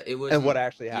performance. Yeah, it was, and what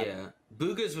actually happened. Yeah,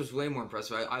 Booga's was way more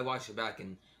impressive. I watched it back,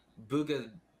 and Booga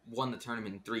won the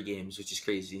tournament in 3 games, which is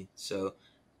crazy. So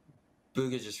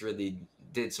Booga just really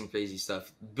did some crazy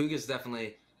stuff. Booga's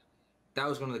definitely, that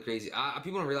was one of the crazy.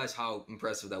 People don't realize how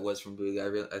impressive that was from Booga.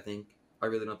 I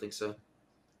really don't think so.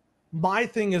 My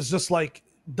thing is just like,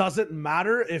 does it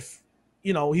matter if,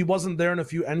 he wasn't there in a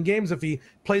few end games if he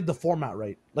played the format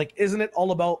right? Like, isn't it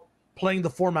all about playing the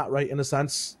format right in a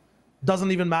sense?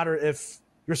 Doesn't even matter if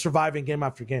you're surviving game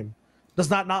after game. Does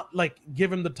that not like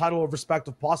give him the title of respect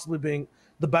of possibly being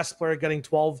the best player, getting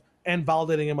 12 and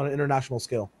validating him on an international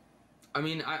scale? I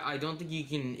mean, I don't think you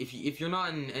can, if you're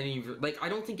not in any, like, I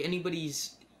don't think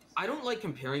anybody's, I don't like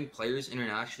comparing players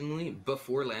internationally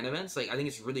before LAN events. Like, I think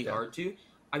it's really hard to.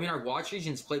 I mean, our watch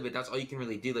regions play, but that's all you can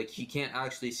really do. Like, you can't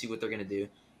actually see what they're going to do.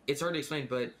 It's hard to explain,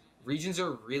 but regions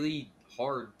are really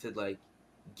hard to, like,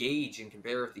 gauge and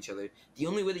compare with each other. The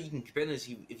only way that you can compare them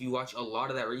is if you watch a lot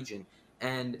of that region.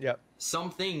 And some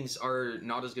things are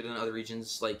not as good in other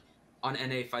regions. Like, on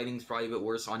NA, fighting's probably a bit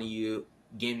worse. On EU,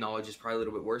 game knowledge is probably a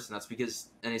little bit worse, and that's because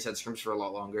NA's had scrims for a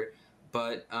lot longer.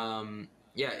 But,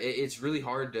 it's really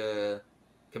hard to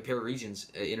compare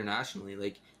regions internationally.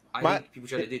 Like, I think people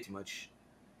try to do too much.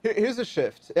 Here's a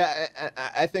shift. Yeah,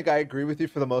 I think I agree with you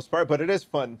for the most part, but it is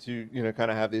fun to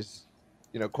kind of have these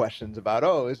questions about,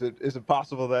 is it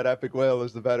possible that Epic Whale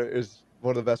is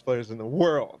one of the best players in the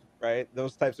world, right?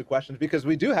 Those types of questions, because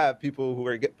we do have people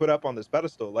who get put up on this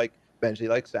pedestal, like Benji,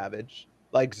 like Savage,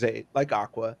 like Zayt, like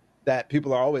Aqua, that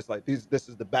people are always like, this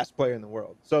is the best player in the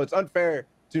world. So it's unfair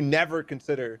to never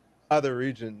consider other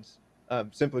regions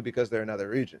simply because they're another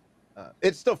region.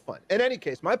 It's still fun. In any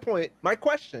case, my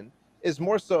question is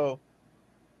more so,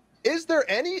 is there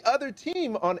any other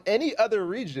team on any other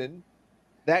region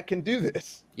that can do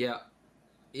this? Yeah.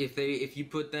 If you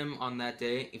put them on that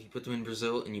day, if you put them in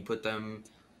Brazil and you put them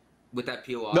with that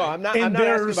POI. No, I'm not in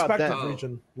their asking about respective them.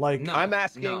 region. Like, I'm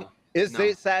asking Is No.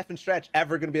 Zayt, Saf, and Stretch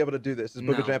ever going to be able to do this? Is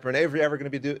Booga No. Jumper and Avery ever going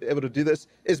to be able to do this?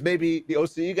 Is maybe the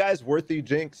OCE guys, Worthy,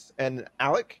 Jinx, and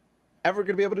Alec, ever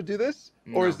going to be able to do this?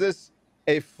 Or No. is this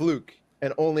a fluke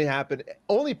and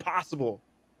only possible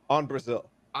on Brazil?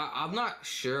 I'm not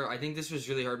sure. I think this was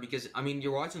really hard because, I mean,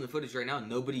 you're watching the footage right now.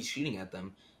 Nobody's shooting at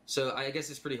them. So I guess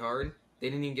it's pretty hard. They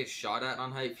didn't even get shot at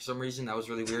on height for some reason. That was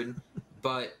really weird.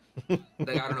 But, like,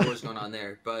 I don't know what's going on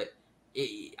there. But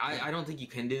I don't think you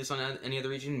can do this on any other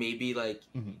region. Maybe, like,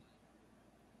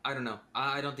 I don't know.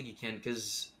 I don't think you can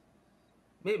because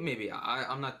maybe.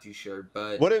 I'm not too sure.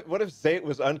 But what if Zayt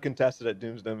was uncontested at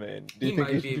Doom's Domain? Do you think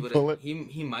might he be should able pull to. it?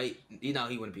 He might. He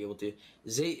wouldn't be able to.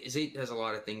 Zayt has a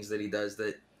lot of things that he does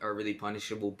that are really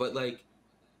punishable. But, like,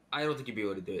 I don't think he'd be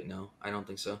able to do it. No, I don't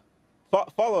think so.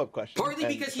 Follow-up question. Partly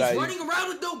because he's running around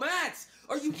with no mats.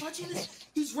 Are you watching this?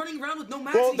 He's running around with no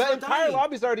mats. Well, and he's the not entire dying.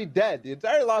 lobby's already dead. The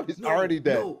entire lobby's already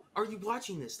dead. No, are you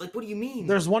watching this? Like, what do you mean?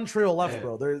 There's one trio left,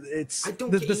 bro. It's I don't.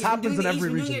 this happens in every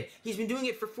region. He's been doing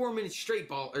it for 4 minutes straight,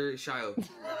 Shio.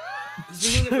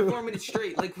 He's been doing it for 4 minutes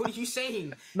straight. Like, what are you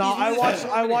saying? No,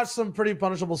 I watched some pretty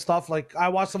punishable stuff. Like, I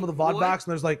watched some of the VOD backs,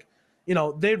 and there's like, you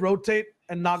know, they rotate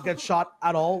and not get shot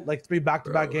at all. Like 3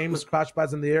 back-to-back games, crash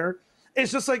pads in the air. It's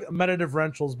just like meta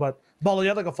differentials. But Ballatw, you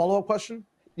had like a follow-up question?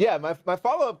 Yeah, my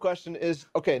follow-up question is,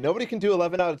 okay, nobody can do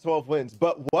 11 out of 12 wins,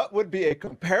 but what would be a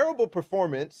comparable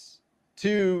performance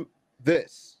to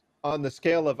this on the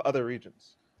scale of other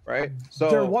regions, right? So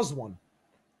there was one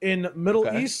in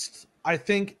Middle East, I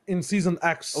think in Season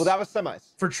X. Oh, that was semis.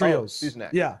 For trios. Season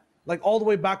X. Yeah, like all the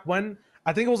way back when.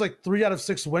 I think it was like 3 out of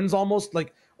 6 wins almost.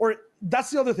 Like, or that's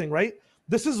the other thing, right?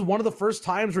 This is one of the first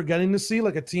times we're getting to see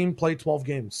like a team play 12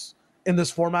 games in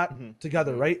this format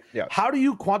together, right? Yeah. How do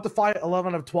you quantify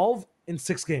 11 out of 12 in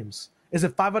 6 games? Is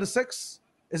it 5 out of 6?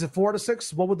 Is it 4 out of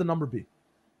 6? What would the number be?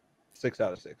 6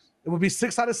 out of 6. It would be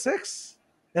 6 out of 6?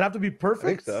 It'd have to be perfect? I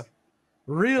think so.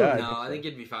 Really? Yeah, No, I think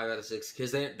it'd be 5 out of 6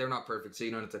 because they're not perfect, so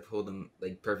you don't have to hold them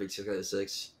like perfect 6 out of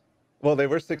 6. Well, they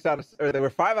were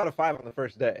 5 out of 5 on the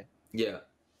first day. Yeah.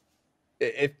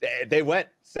 If they went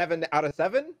 7 out of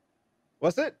 7,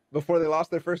 was it before they lost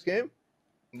their first game?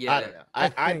 Yeah. I don't know.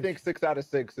 I think 6 out of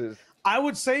 6 is. I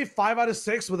would say 5 out of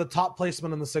 6 with a top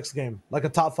placement in the 6th game, like a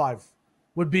top 5,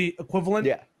 would be equivalent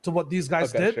to what these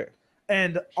guys did. Sure.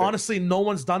 And honestly, no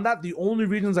one's done that. The only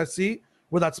regions I see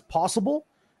where that's possible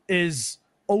is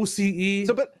OCE.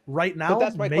 Right now,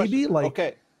 that's my maybe question. like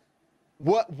okay.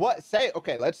 What say?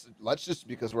 Okay, let's just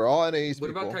because we're all NAEs What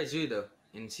people. about Kaizu though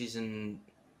in season?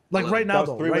 like 11? right now That was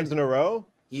though, 3 right? wins in a row.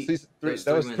 That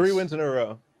was 3 wins in a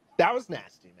row. That was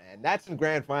nasty, man. That's in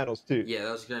grand finals too. Yeah,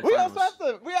 that was grand We finals.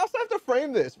 also have to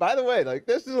frame this. By the way, like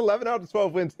this is 11 out of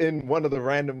 12 wins in one of the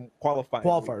random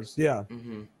Qualifiers. Yeah.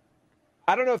 Mm-hmm.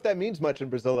 I don't know if that means much in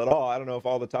Brazil at all. I don't know if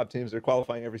all the top teams are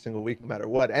qualifying every single week, no matter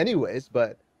what. Anyways,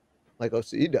 but like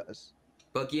OCE does.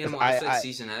 Bucky and Moss at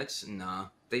Season X? Nah.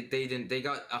 They didn't. They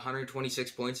got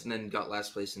 126 points and then got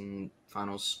last place in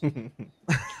finals.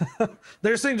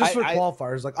 They're saying just for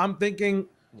qualifiers. Like I'm thinking,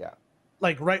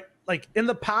 like in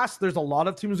the past, there's a lot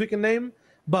of teams we can name,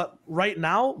 but right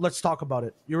now, let's talk about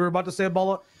it. You were about to say,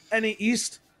 Ballatw, any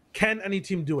East, can any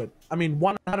team do it? I mean,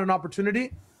 one had an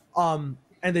opportunity, and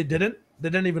they didn't. They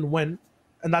didn't even win,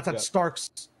 and that's at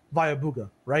Starks via Booga,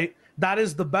 right? That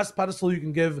is the best pedestal you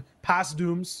can give past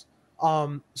Dooms.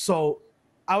 So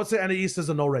I would say any East is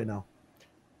a no right now.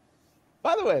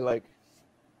 By the way, like,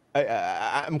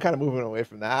 I'm kind of moving away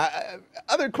from that.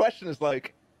 Other question is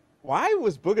like, why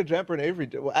was Booga Jumper and Avery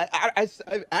I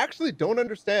actually don't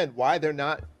understand why they're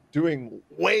not doing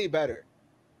way better.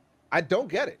 I don't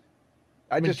get it.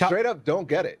 I mean, just straight up don't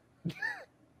get it.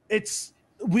 It's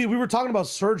we were talking about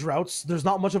surge routes. There's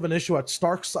not much of an issue at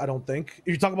Starks, I don't think.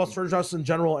 If you talk about surge routes in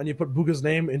general and you put Booga's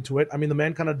name into it, I mean, the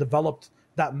man kind of developed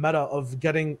that meta of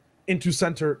getting into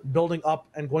center, building up,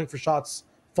 and going for shots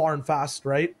far and fast,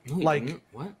 right? Like,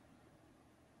 what?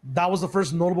 That was the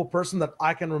first notable person that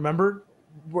I can remember.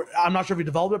 I'm not sure if he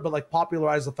developed it, but like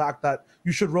popularized the fact that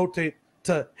you should rotate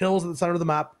to hills at the center of the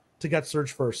map to get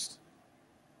surge first.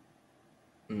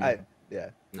 I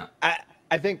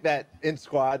think that in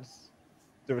squads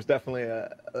there was definitely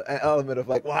an element of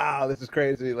like, wow, this is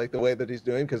crazy, like the way that he's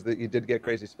doing, because he did get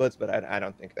crazy splits, but I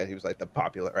don't think that he was like the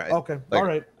popular, right? Okay, like, all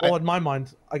right. Well, in my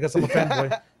mind, I guess I'm a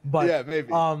fanboy, but yeah,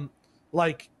 maybe.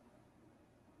 Like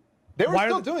they were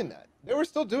still doing that. They were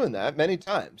still doing that many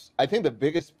times. I think the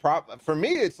biggest problem for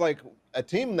me, it's like a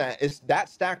team that is that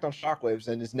stacked on shockwaves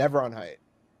and is never on height.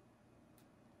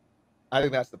 I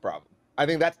think that's the problem. I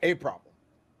think that's a problem.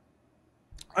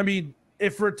 I mean,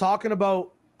 if we're talking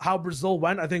about how Brazil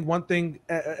went, I think one thing,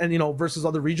 and you know, versus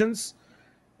other regions,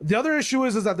 The other issue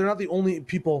is that they're not the only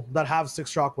people that have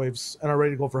 6 shockwaves and are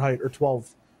ready to go for height, or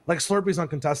 12. Like Slurpee's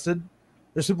uncontested.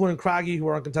 There's people in Craggy who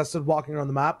are uncontested walking around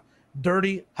the map.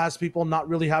 Dirty has people not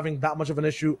really having that much of an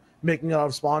issue making it out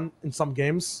of spawn in some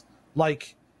games.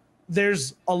 Like,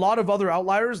 there's a lot of other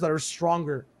outliers that are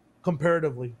stronger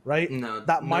comparatively, right? No,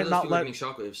 that might not let. Getting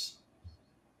shockwaves.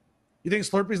 You think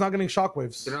Slurpee's not getting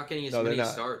shockwaves? They're not getting as many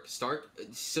as Stark.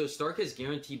 So Stark has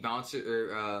guaranteed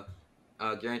bouncer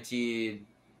or guaranteed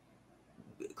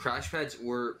crash pads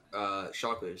or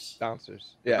shockwaves.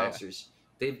 Bouncers. Bouncers. Yeah.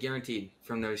 They've guaranteed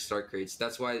from their Stark crates.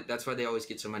 That's why they always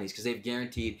get so many, because they've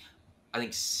guaranteed, I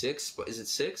think 6. Is it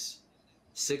 6?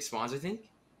 6 spawns, I think.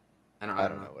 I don't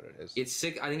know what it is. It's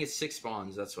 6. I think it's 6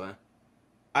 spawns. That's why.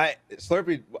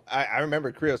 Slurpee. I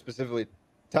remember Creo specifically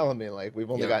telling me, like,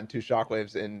 we've only gotten 2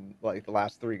 shockwaves in like the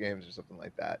last 3 games or something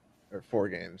like that, or 4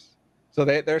 games. So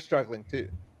they're struggling too,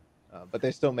 but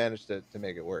they still managed to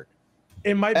make it work.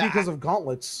 It might be because of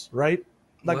gauntlets, right?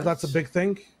 Like, that's a big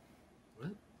thing.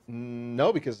 What?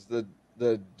 No, because the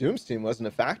Dooms team wasn't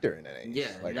a factor in any. Yeah,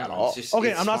 at all.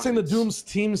 Okay, I'm not saying the Dooms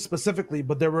team specifically,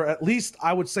 but there were at least,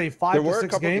 I would say, 5 to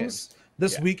 6 games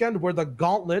this weekend where the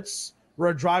gauntlets were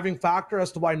a driving factor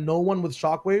as to why no one with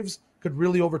shockwaves could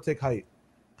really overtake height.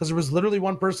 Because there was literally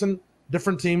one person,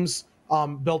 different teams,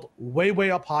 built way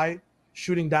up high,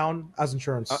 shooting down as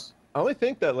insurance. I only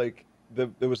think that, like,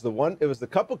 it was the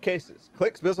couple cases.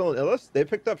 Clicks, Bizzle, and Illis, they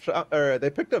picked up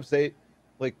Zayt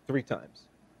like 3 times.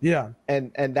 Yeah.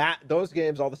 And those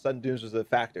games, all of a sudden, Dooms was a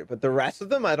factor. But the rest of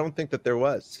them, I don't think that there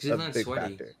was a big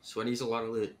factor. Sweaty's a lot of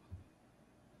loot.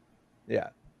 Yeah.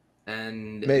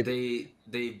 And they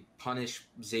punish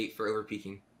Zayt for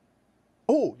overpeaking.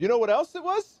 Oh, you know what else it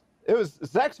was? It was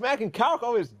Zach Smack and Calc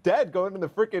always dead going to the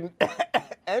freaking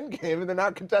end game, and they're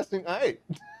not contesting height.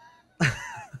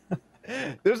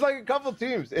 There's like a couple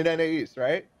teams in NA East,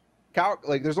 right? Calc,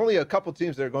 like, there's only a couple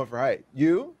teams that are going for height.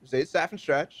 You, Zayt, Staff, and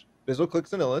Stretch, Bizzle,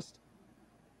 Clicks, and Illist,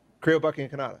 Creo, Bucky,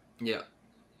 and Kanata. Yeah.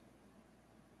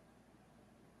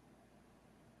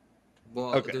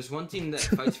 Well, there's one team that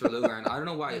fights for low ground. I don't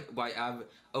know why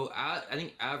I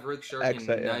think Averick, Shark, and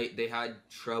Knight, they had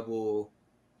trouble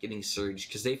getting Surge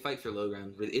because they fight for low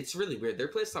ground. It's really weird. Their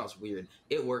playstyle is weird.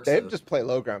 It works. They just play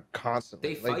low ground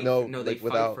constantly. They fight. They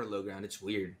fight for low ground. It's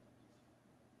weird.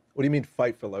 What do you mean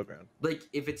fight for low ground? Like,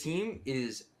 if a team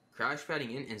is crash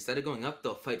padding in, instead of going up,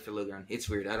 they'll fight for low ground. It's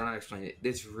weird. I don't know how to explain it.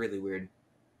 It's really weird.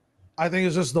 I think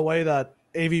it's just the way that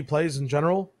AV plays in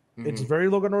general. Mm-hmm. It's very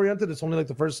low ground oriented. It's only like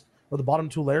the first or the bottom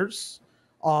 2 layers.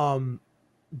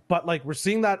 But like, we're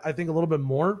seeing that, I think, a little bit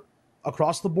more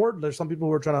across the board. There's some people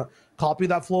who are trying to copy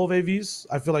that flow of AVs.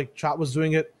 I feel like Chat was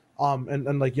doing it.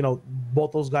 And like, you know,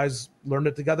 both those guys learned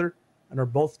it together and are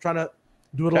both trying to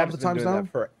do it a lot of the times now.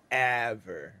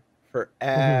 Forever.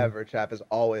 Chap has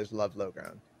always loved low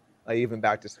ground, like even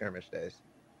back to skirmish days.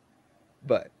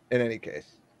 But in any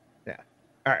case, yeah.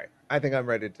 All right, I think I'm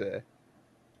ready to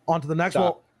on to the next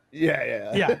one.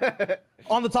 Yeah.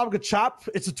 On the topic of Chap,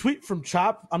 it's a tweet from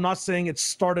Chap. I'm not saying it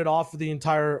started off the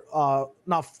entire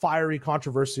not fiery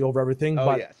controversy over everything,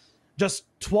 but just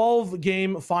 12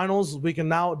 game finals. We can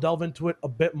now delve into it a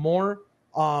bit more.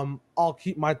 I'll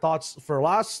keep my thoughts for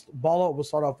last. Ballatw, we'll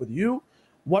start off with you.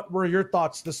 What were your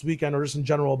thoughts this weekend, or just in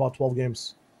general, about 12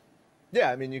 games?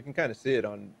 Yeah, I mean, you can kind of see it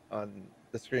on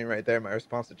the screen right there. My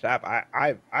response to Chap,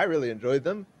 I really enjoyed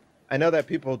them. I know that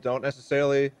people don't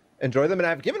necessarily enjoy them, and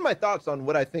I've given my thoughts on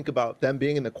what I think about them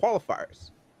being in the qualifiers.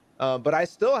 But I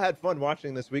still had fun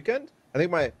watching this weekend. I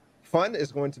think my fun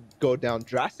is going to go down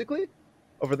drastically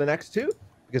over the next 2,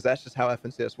 because that's just how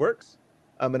FNCS works.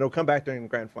 And it'll come back during the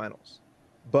grand finals.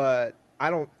 But I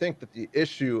don't think that the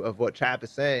issue of what Chap is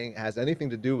saying has anything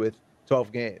to do with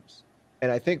 12 games.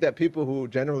 And I think that people who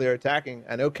generally are attacking,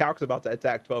 I know Calc's about to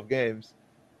attack 12 games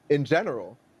in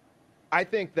general. I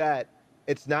think that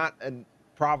it's not a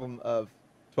problem of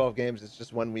 12 games. It's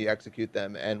just when we execute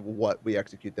them and what we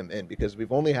execute them in, because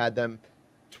we've only had them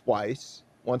twice,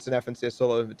 once in FNCS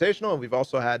Solo Invitational, and we've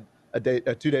also had a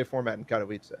 2-day format in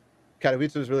Katowice.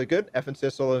 Katowice was really good.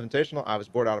 FNCS Solo Invitational, I was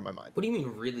bored out of my mind. What do you mean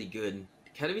really good?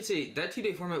 Katowice, that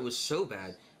 2-day format was so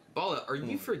bad. Ballatw, are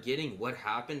you forgetting what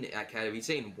happened at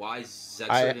Katowice and why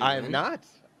Zexer didn't win? I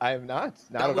am not.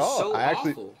 Not at all. That was so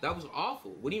awful. That was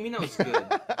awful. What do you mean that was good?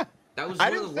 That was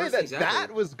one of the worst things ever.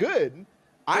 That was good.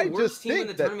 The worst team in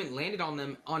the tournament landed on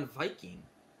them on Viking.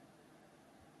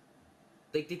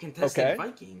 Like, they contested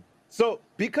Viking. So,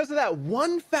 because of that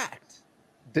one fact,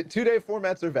 the 2-day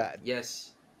formats are bad.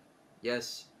 Yes,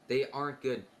 they aren't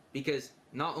good, because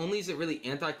not only is it really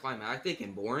anticlimactic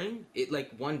and boring, it,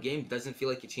 like, one game doesn't feel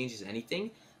like it changes anything.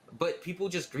 But people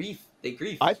just grief. They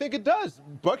grief. I think it does.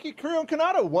 Bucky, Creo, and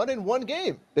Kanata won in one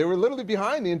game. They were literally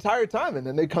behind the entire time, and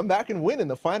then they come back and win in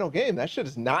the final game. That shit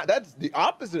is not. That's the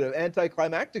opposite of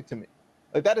anticlimactic to me.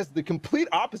 Like, that is the complete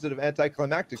opposite of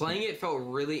anticlimactic. Playing it felt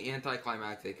really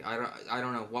anticlimactic. I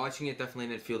don't know. Watching it definitely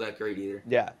didn't feel that great either.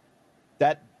 Yeah,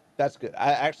 that's good.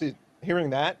 I actually hearing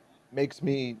that makes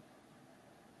me.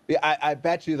 I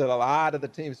bet you that a lot of the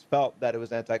teams felt that it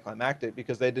was anticlimactic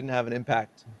because they didn't have an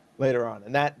impact later on,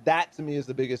 and that to me is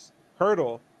the biggest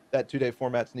hurdle that 2-day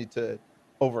formats need to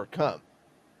overcome,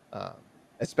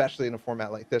 especially in a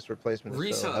format like this where placement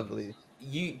is so heavily.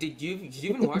 Did you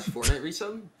even watch Fortnite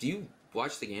Resub? Do you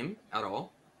watch the game at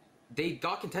all? They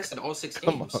got contested all 6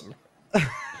 games.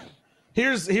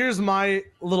 Here's my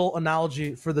little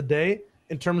analogy for the day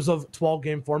in terms of 12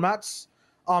 game formats.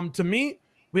 To me,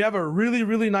 we have a really,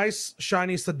 really nice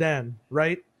shiny sedan,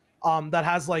 right? That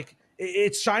has like,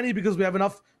 it's shiny because we have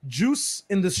enough juice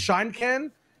in this shine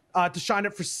can to shine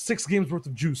it for 6 games worth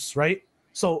of juice, right?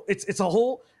 So it's a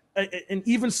whole, an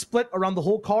even split around the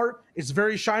whole car. It's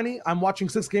very shiny. I'm watching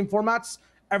 6 game formats.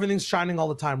 Everything's shining all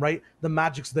the time, right? The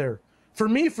magic's there. For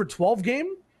me, for 12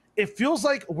 game, it feels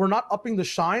like we're not upping the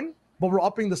shine, but we're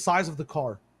upping the size of the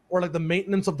car, or like the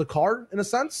maintenance of the car in a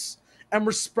sense. And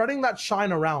we're spreading that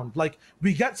shine around. Like,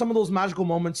 we get some of those magical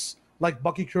moments like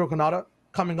Bucky, Creo, Kanata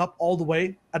coming up all the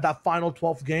way at that final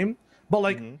 12th game. But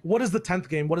like, what is the 10th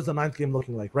game? What is the 9th game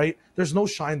looking like, right? There's no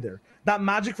shine there. That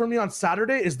magic for me on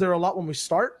Saturday is there a lot when we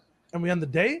start and we end the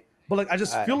day. But like, I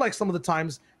just feel like some of the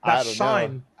times that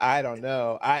shine. I don't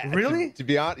know. Really? To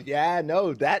be honest, yeah,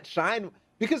 no, that shine,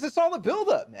 because it's all the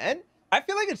buildup, man. I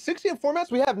feel like in 6 game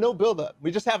formats, we have no buildup.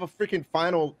 We just have a freaking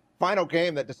final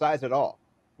game that decides it all.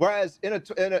 Whereas in a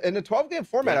 12-game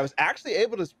format, I was actually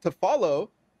able to follow,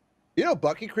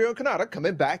 Bucky, Creo, and Kanata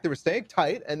coming back. They were staying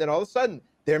tight, and then all of a sudden,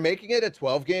 they're making it a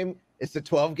 12-game. It's a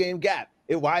 12-game gap.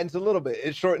 It widens a little bit.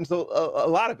 It shortens a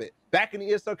lot of it. Back in the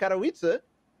ESL Katowice,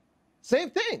 same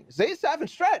thing. Zayt, Saf, and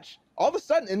Stretch. All of a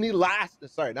sudden, in the last,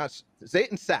 sorry, not Zayt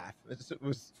and Saf. It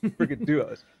was freaking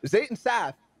duos. Zayt and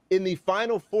Saf, in the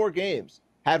final 4 games,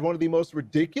 had one of the most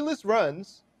ridiculous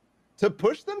runs to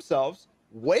push themselves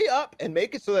way up and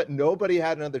make it so that nobody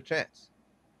had another chance.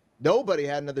 Nobody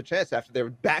had another chance after they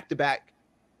were back-to-back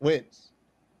wins.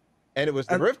 And it was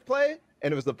the Rift play,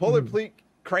 and it was the Polar Pleat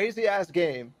crazy-ass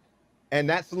game, and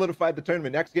that solidified the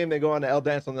tournament. Next game, they go on to L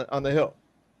Dance on the hill.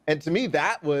 And to me,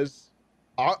 that was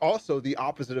also the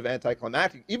opposite of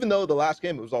anticlimactic. Even though the last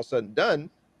game, it was all said and done,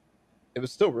 it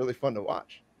was still really fun to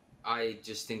watch. I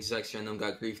just think Zextra and them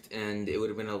got griefed, and it would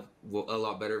have been a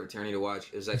lot better of a tourney to watch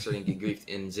if Zextra didn't get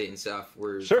griefed and Zayt and Saf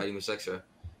were fighting with Zextra.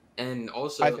 And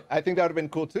also, I think that would have been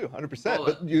cool too, 100%.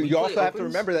 But you also have to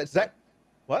remember that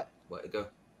What? Go.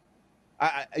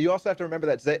 You also have to remember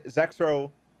that Zexro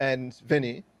and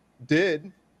Vinny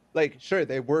did, like, sure,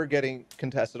 they were getting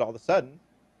contested all of a sudden,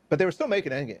 but they were still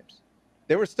making endgames.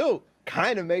 They were still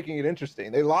kind of making it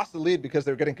interesting. They lost the lead because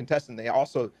they were getting contested, and they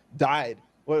also died.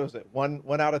 What was it? One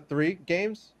out of 3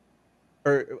 games?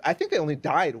 Or I think they only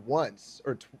died once.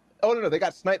 Oh, no, they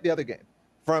got sniped the other game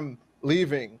from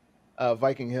leaving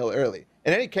Viking Hill early.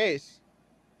 In any case,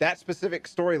 that specific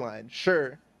storyline,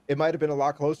 sure, it might have been a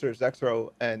lot closer if Zexro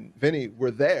and Vinny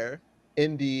were there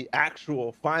in the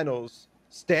actual finals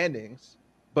standings,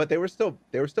 but they were still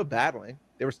battling.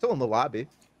 They were still in the lobby.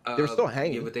 They were still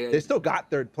hanging. Yeah, but they still got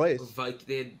 3rd place.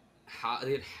 They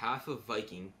had half of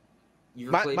Viking.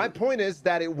 My point is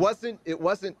that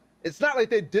it's not like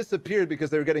they disappeared because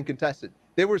they were getting contested.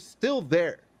 They were still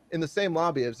there in the same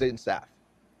lobby as Zayt and Saf.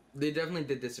 They definitely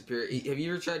did disappear. Have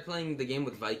you ever tried playing the game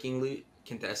with Viking loot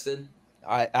contested?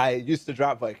 I used to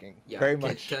drop Viking very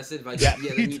much. Contested Viking.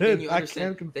 Yeah,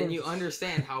 then you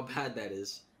understand how bad that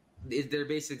is. They're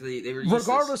basically, they were useless.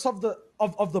 Regardless of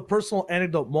the personal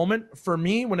anecdote moment, for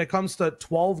me, when it comes to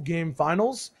 12 game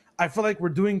finals, I feel like we're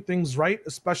doing things right,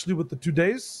 especially with the 2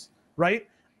 days. Right?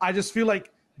 I just feel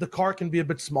like the car can be a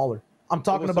bit smaller. I'm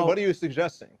talking about. What are you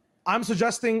suggesting? I'm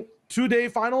suggesting 2-day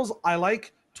finals. I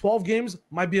like 12 games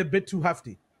might be a bit too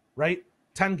hefty, right?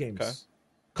 10 games, okay.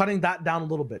 Cutting that down a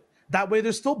little bit. That way,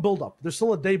 there's still build up. There's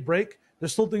still a day break.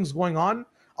 There's still things going on.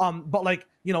 But like,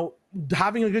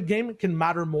 having a good game can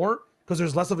matter more because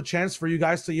there's less of a chance for you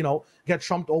guys to, get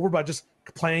trumped over by just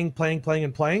playing,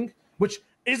 which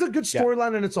is a good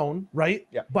storyline in its own, right?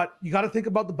 Yeah. But you got to think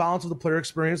about the balance of the player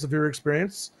experience, the viewer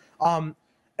experience. And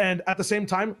at the same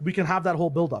time, we can have that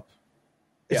whole build-up.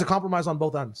 It's a compromise on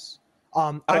both ends.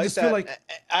 I just feel like...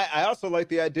 I also like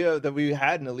the idea that we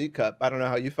had an Elite Cup. I don't know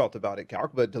how you felt about it,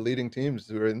 Calc, but deleting teams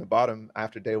who were in the bottom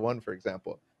after day 1, for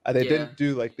example. They didn't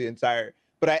do like the entire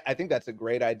But I think that's a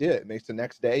great idea. It makes the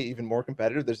next day even more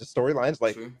competitive. There's the storylines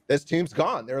like this team's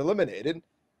gone, they're eliminated,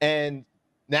 and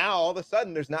now all of a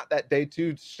sudden there's not that day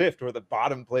 2 shift where the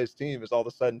bottom place team is all of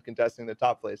a sudden contesting the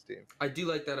top place team. I do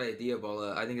like that idea,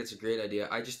 Ballatw. I think it's a great idea.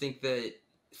 I just think that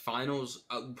finals,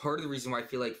 part of the reason why I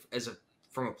feel like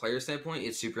from a player standpoint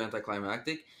it's super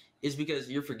anticlimactic is because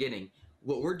you're forgetting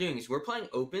what we're doing is we're playing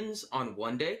opens on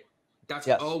one day. That's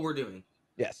all we're doing.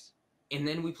 Yes. And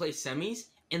then we play semis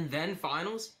and then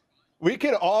finals. We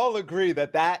can all agree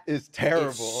that that is terrible.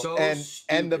 It's so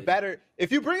and the better,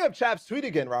 if you bring up Chap's tweet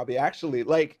again, Robbie, actually,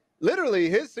 like literally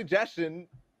his suggestion,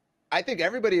 I think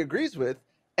everybody agrees with.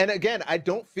 And again, I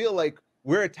don't feel like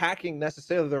we're attacking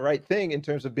necessarily the right thing in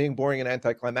terms of being boring and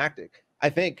anticlimactic. I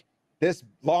think this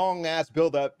long ass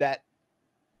buildup that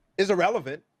is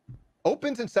irrelevant.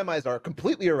 Opens and semis are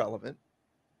completely irrelevant.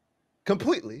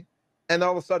 Completely. And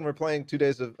all of a sudden we're playing 2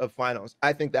 days of finals.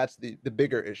 I think that's the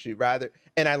bigger issue rather.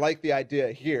 And I like the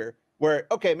idea here where,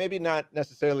 okay, maybe not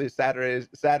necessarily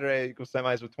Saturday equals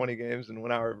semis with 20 games and 1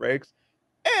 hour breaks.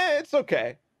 It's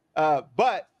okay.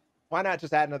 But why not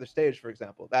just add another stage, for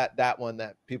example, that one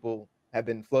that people have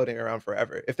been floating around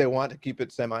forever. If they want to keep it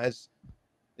semis,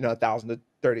 1,000 to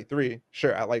 33,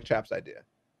 sure, I like Chap's idea.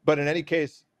 But in any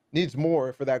case, needs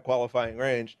more for that qualifying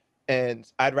range.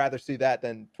 And I'd rather see that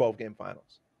than 12-game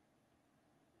finals.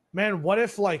 Man, what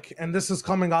if and this is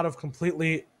coming out of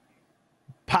completely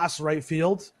past right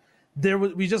field,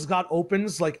 we just got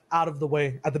opens out of the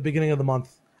way at the beginning of the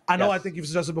month. I know I think you've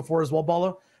suggested before as well,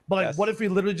 Ballatw, but what if we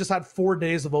literally just had 4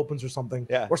 days of opens or something,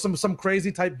 or some crazy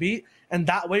type beat, and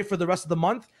that way for the rest of the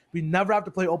month we never have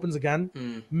to play opens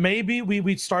again. Maybe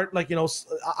we'd start I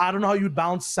don't know how you'd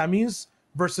balance semis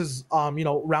versus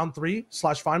round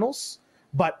 3/finals,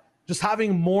 but just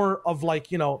having more of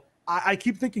I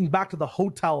keep thinking back to the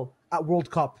hotel at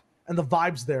World Cup and the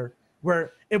vibes there,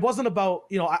 where it wasn't about,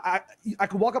 I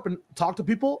could walk up and talk to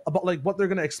people about what they're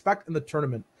going to expect in the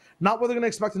tournament, not what they're going to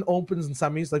expect in opens and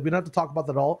semis. We don't have to talk about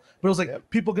that at all, but it was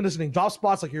people conditioning drop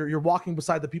spots. You're walking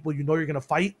beside the people you're going to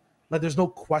fight. There's no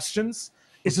questions.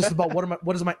 It's just about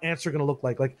what is my answer going to look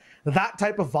like? That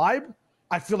type of vibe,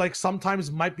 I feel like sometimes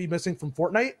might be missing from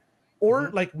Fortnite,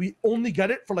 or we only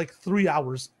get it for 3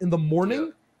 hours in the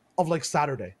morning of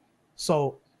Saturday.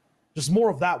 So just more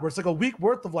of that, where it's a week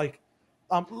worth of the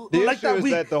issue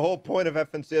is that the whole point of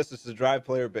FNTASIA is to drive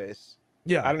player base.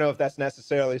 Yeah. I don't know if that's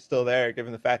necessarily still there,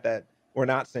 given the fact that we're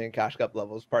not seeing Cash Cup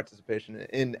levels participation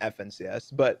in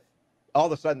FNCS, but all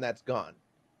of a sudden that's gone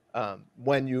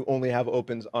when you only have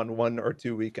opens on 1 or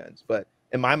 2 weekends. But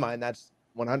in my mind, that's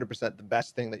 100% the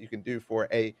best thing that you can do for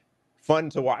a fun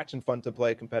to watch and fun to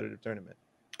play competitive tournament.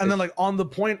 And then on the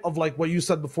point of what you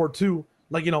said before too,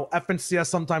 FNCS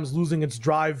sometimes losing its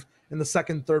drive in the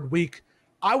 2nd, 3rd week.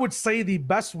 I would say the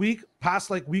best week past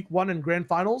week 1 and grand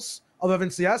finals of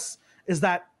FNCS is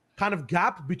that kind of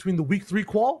gap between the week 3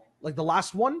 qual, the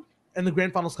last one, and the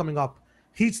grand finals coming up.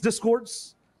 Heats,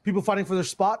 discords, people fighting for their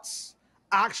spots,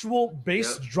 actual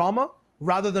base drama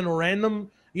rather than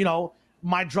random,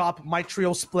 my drop, my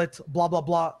trio split, blah, blah,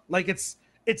 blah. It's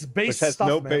base Which has stuff,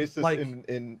 no man. basis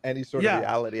in any sort of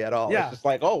reality at all. It's just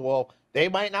oh, well, they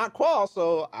might not qual,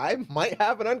 so I might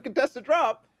have an uncontested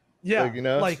drop. Yeah,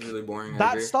 it's really boring.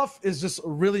 That stuff is just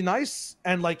really nice.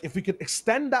 And if we could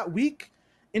extend that week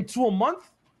into a month,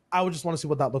 I would just want to see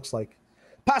what that looks like.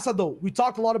 Past that though, we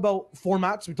talked a lot about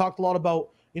formats. We talked a lot about,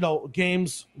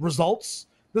 games, results.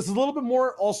 This is a little bit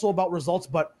more also about results,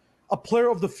 but a player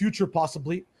of the future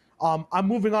possibly. I'm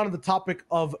moving on to the topic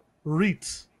of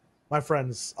REIT, my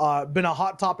friends. Been a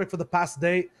hot topic for the past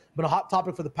day, been a hot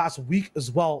topic for the past week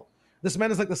as well. This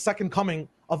man is the second coming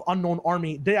of Unknown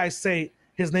Army. Dare I say,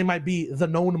 his name might be the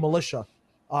Known Militia.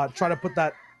 Try to put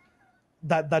that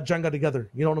Jenga together.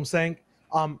 You know what I'm saying?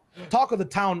 Talk of the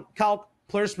town, Calc,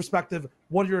 player's perspective.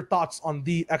 What are your thoughts on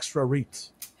the extra REIT?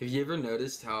 Have you ever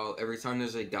noticed how every time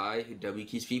there's a guy who W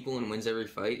keys people and wins every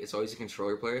fight, it's always a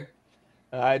controller player?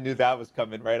 I knew that was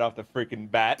coming right off the freaking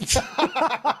bat.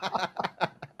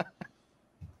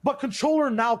 But controller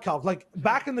now, Calc.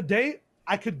 Back in the day,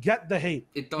 I could get the hate.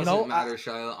 It doesn't matter,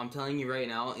 Shiloh. I'm telling you right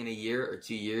now, in a year or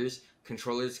 2 years,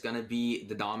 controller's going to be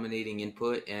the dominating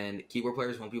input, and keyboard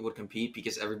players won't be able to compete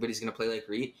because everybody's going to play like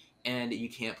REIT, and you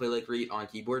can't play like REIT on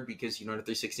keyboard because you don't have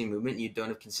 360 movement, you don't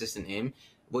have consistent aim.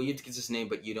 Well, you have consistent aim,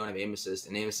 but you don't have aim assist,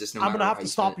 and aim assist no matter. I'm going to have to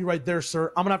stop you right there,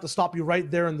 sir. I'm going to have to stop you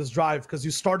right there in this drive because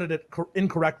you started it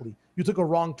incorrectly. You took a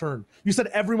wrong turn. You said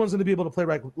everyone's going to be able to play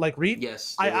like REIT.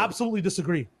 Yes. I absolutely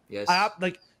disagree. Yes.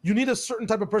 You need a certain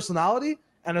type of personality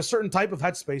and a certain type of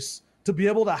headspace to be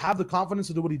able to have the confidence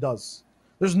to do what he does.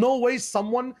 There's no way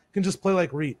someone can just play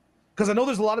like REIT. Because I know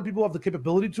there's a lot of people who have the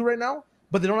capability to right now,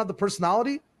 but they don't have the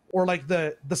personality or like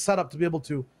the setup to be able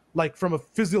to, like, from a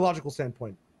physiological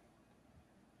standpoint.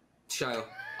 Shio,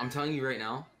 I'm telling you right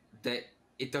now that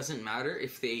it doesn't matter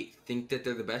if they think that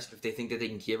they're the best, if they think that they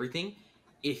can key everything.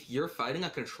 If you're fighting a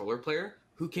controller player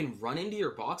who can run into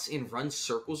your box and run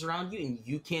circles around you and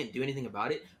you can't do anything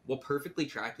about it while perfectly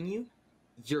tracking you,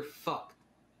 you're fucked.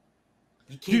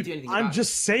 You can't do anything about it. I'm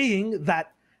just saying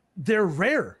that they're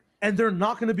rare and they're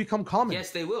not going to become common. Yes,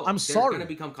 they will. I'm sorry. They're going to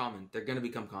become common. They're going to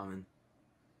become common.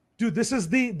 Dude, this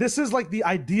is like the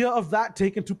idea of that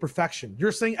taken to perfection.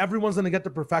 You're saying everyone's going to get to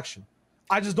perfection.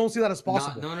 I just don't see that as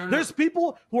possible. No. There's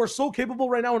people who are so capable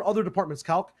right now in other departments,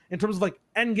 Calc, in terms of like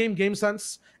end game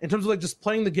sense, in terms of like just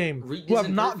playing the game, who have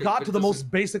not got to the most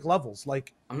basic levels.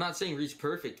 Like, I'm not saying Reed's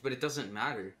perfect, but it doesn't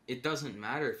matter. It doesn't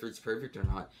matter if Reed's perfect or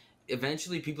not.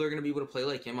 Eventually, people are going to be able to play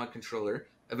like him on controller.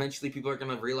 Eventually, people are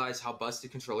going to realize how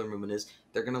busted controller movement is.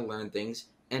 They're going to learn things,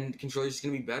 and controller's just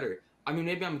going to be better. I mean,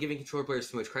 maybe I'm giving controller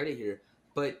players too much credit here,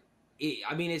 but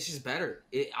it's just better.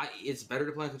 It's better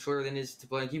to play on controller than it is to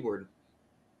play on keyboard.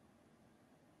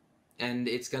 And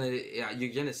it's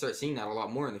you're gonna start seeing that a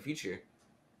lot more in the future.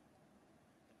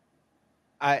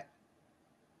 I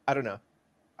don't know.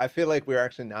 I feel like we're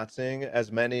actually not seeing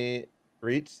as many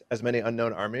REITs, as many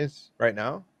unknown armies right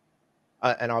now.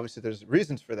 And obviously there's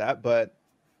reasons for that, but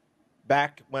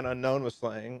back when Unknown was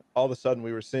playing, all of a sudden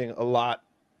we were seeing a lot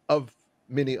of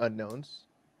mini unknowns,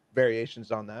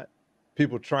 variations on that,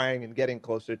 people trying and getting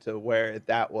closer to where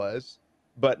that was.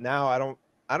 But now I don't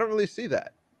really see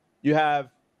that. You have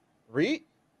REIT,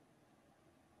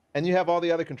 and you have all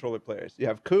the other controller players. You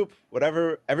have Coop,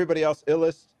 whatever, everybody else,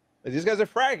 Illust. These guys are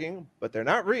fragging, but they're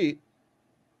not REIT.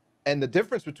 And the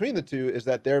difference between the two is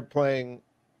that they're playing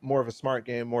more of a smart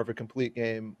game, more of a complete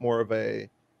game, more of a,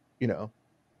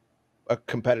 a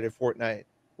competitive Fortnite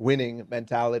winning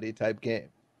mentality type game.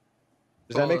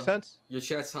 Does that make sense? Your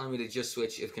chat's telling me to just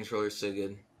switch if controller's so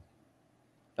good.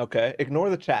 Okay, ignore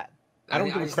the chat. I don't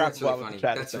give a crap about what the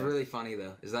chat is saying. That's really funny,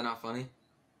 though. Is that not funny?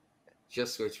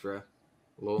 Just switch, bro.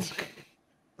 Lol.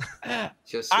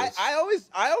 Just switch.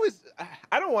 I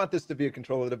don't want this to be a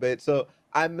controller debate, so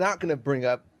I'm not going to bring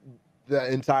up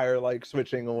the entire like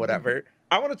switching or whatever.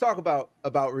 I want to talk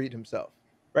about Reed himself,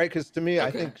 right? Because to me,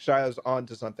 I think Shia's on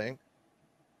to something.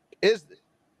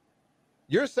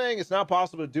 You're saying it's not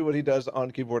possible to do what he does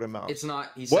on keyboard and mouse? It's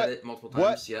not. He said it multiple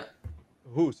times. Yeah.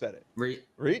 Who said it? Reed.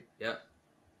 Reed? Yeah.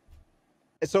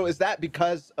 So is that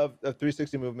because of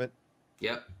 360 movement?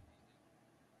 Yep.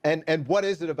 And what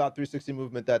is it about 360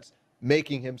 movement that's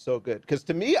making him so good? Because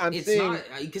to me, it's not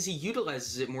because he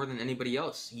utilizes it more than anybody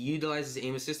else. He utilizes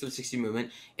aim assist 360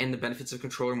 movement and the benefits of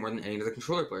controller more than any other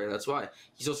controller player. That's why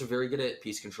he's also very good at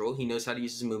piece control. He knows how to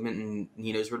use his movement and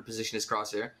he knows where to position his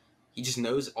crosshair. He just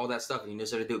knows all that stuff and he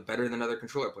knows how to do it better than other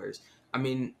controller players. I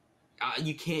mean,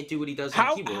 you can't do what he does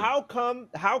on keyboard.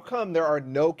 How come there are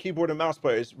no keyboard and mouse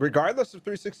players, regardless of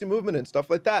 360 movement and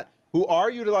stuff like that, who are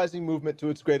utilizing movement to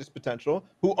its greatest potential,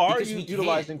 who are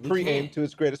utilizing pre-aim to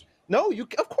its greatest? No,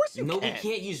 of course you can't. No, we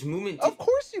can't use movement. Of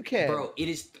course you can. Bro, it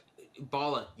is...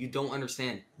 Ballatw, you don't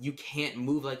understand. You can't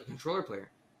move like a controller player.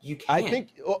 You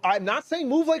can't. I'm not saying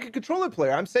move like a controller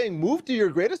player. I'm saying move to your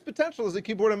greatest potential as a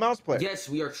keyboard and mouse player. Yes,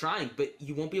 we are trying, but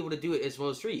you won't be able to do it as well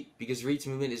as Reed, because Reed's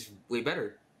movement is way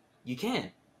better. You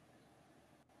can.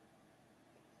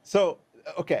 So,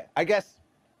 okay, I guess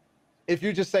if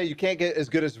you just say you can't get as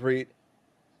good as Reed,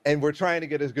 and we're trying to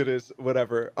get as good as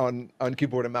whatever on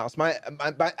keyboard and mouse,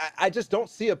 I just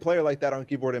don't see a player like that on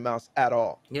keyboard and mouse at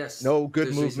all. Yes. No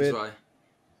good movement.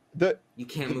 You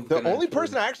can't move. The only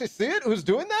person I actually see it who's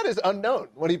doing that is Unknown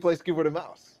when he plays keyboard and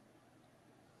mouse.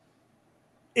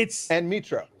 And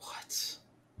Mitra. What?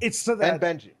 It's to that. And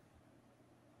Benji.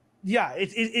 Yeah,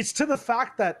 it's to the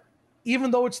fact that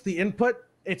even though it's the input,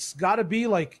 it's got to be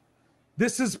like,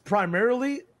 this is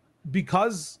primarily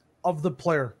because of the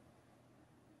player.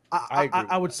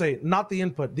 I would say not the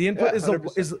input. The input is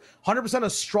 100% a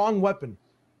strong weapon,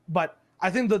 but I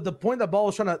think that the point that Ball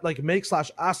was trying to like make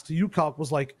 / ask to YungCalc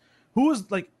was like, who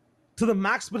is like to the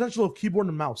max potential of keyboard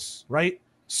and mouse, right?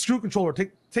 Screw controller.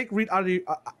 Take Reed out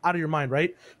of your mind,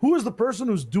 right? Who is the person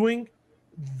who's doing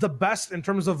the best in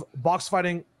terms of box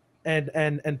fighting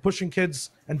and pushing kids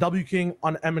and W King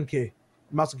on M and K,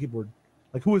 mouse and keyboard?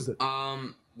 Like, who is it?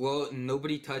 Well,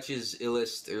 nobody touches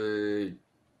Illust or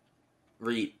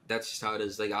Reed. That's just how it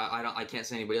is. Like I can't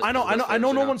say anybody else. I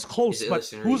know no one's close, but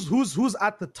who's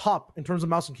at the top in terms of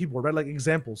mouse and keyboard, right? Like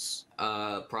examples.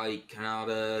 Probably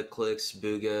Kanata, Clicks,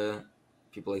 Booga,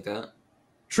 people like that.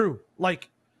 True. Like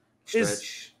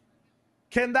Stretch.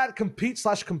 Can that compete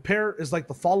 / compare is like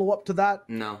the follow up to that?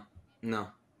 No.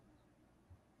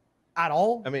 at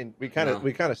all. I mean, we kind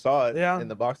of saw it Yeah. in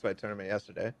the box fight tournament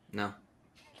yesterday. No.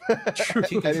 True.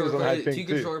 Two And he was on high controller, ping, two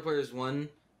too. controller players won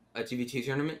a 2v2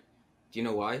 tournament. Do you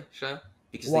know why, Shao?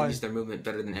 Because Why? they use their movement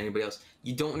better than anybody else.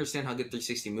 You don't understand how good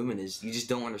 360 movement is. You just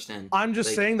don't understand. I'm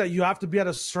just saying that you have to be at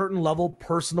a certain level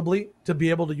personally to be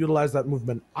able to utilize that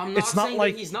movement. I'm not It's not saying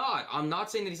like that he's not. I'm not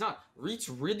saying that he's not. Reed's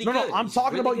really no, good. no. I'm He's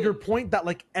talking really about good. your point that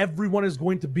like everyone is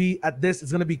going to be at this.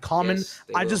 It's going to be common. Yes,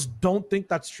 they I will. just don't think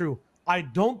that's true. I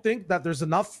don't think that there's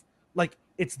enough. Like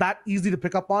it's that easy to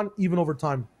pick up on even over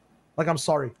time. Like I'm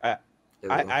sorry. They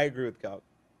will. I agree with Calc.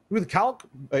 With Calc,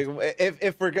 Like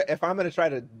if I'm gonna try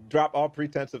to drop all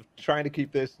pretense of trying to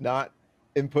keep this not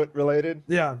input related,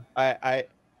 yeah. I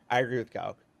agree with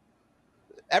Calc.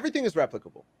 Everything is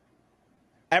replicable.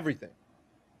 Everything.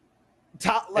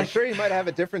 I'm Like sure he might have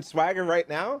a different swagger right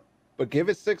now, but give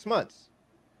it 6 months.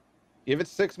 Give it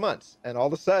 6 months, and all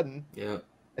of a sudden, Yeah.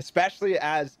 especially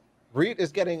as Reed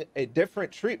is getting a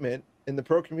different treatment in the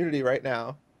pro community right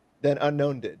now than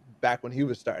Unknown did back when he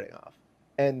was starting off.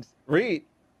 And Reed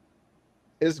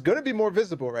is going to be more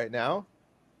visible right now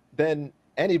than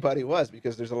anybody was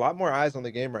because there's a lot more eyes on the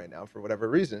game right now for whatever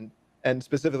reason, and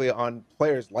specifically on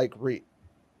players like Reed.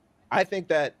 I think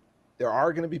that there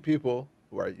are going to be people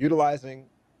who are utilizing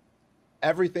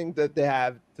everything that they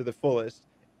have to the fullest,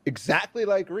 exactly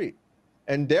like Reed,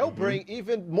 and they'll bring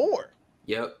even more.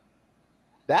 Yep.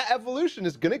 That evolution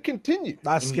is going to continue.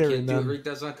 that's And scary, you can't do what man. Reed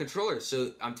does on controller.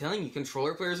 So I'm telling you,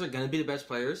 controller players are going to be the best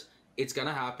players. It's going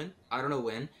to happen. I don't know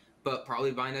when, but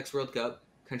probably by next World Cup,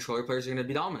 controller players are going to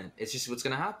be dominant. It's just what's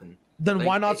going to happen. Then Like,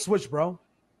 why not switch, bro?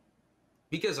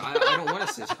 Because I don't want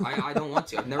to switch. I don't want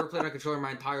to. I've never played on a controller in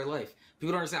my entire life.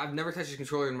 People don't understand. I've never touched a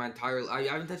controller in my entire life.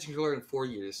 I haven't touched a controller in 4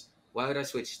 years. Why would I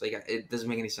switch? Like, it doesn't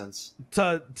make any sense.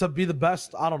 To be the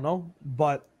best, I don't know,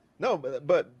 but No,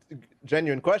 but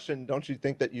genuine question, don't you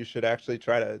think that you should actually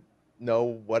try to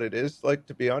know what it is like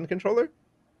to be on controller?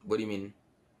 What do you mean?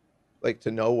 Like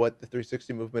to know what the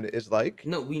 360 movement is like?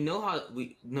 No, we know how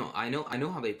I know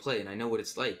how they play and I know what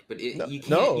it's like, but you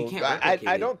can't replicate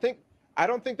I it.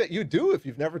 don't think that you do if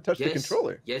you've never touched a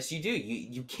controller. Yes, you do.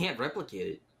 You can't replicate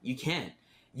it. You can't.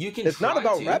 You can. It's not try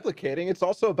about to. replicating. It's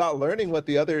also about learning what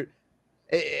the other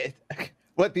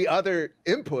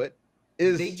input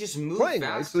is. They just move playing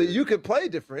like, so that faster. you could play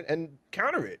different and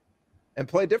counter it and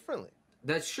play differently.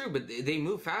 That's true, but they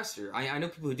move faster. I know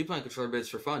people who do play on controller, but it's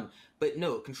for fun. But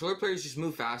no, controller players just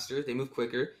move faster. They move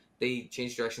quicker. They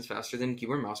change directions faster than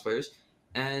keyboard and mouse players.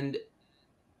 And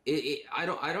I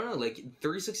don't know. Like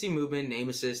 360 movement and aim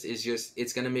assist is just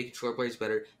it's gonna make controller players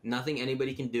better. Nothing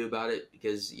anybody can do about it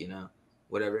because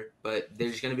whatever. But they're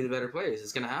just gonna be the better players.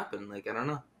 It's gonna happen. Like I don't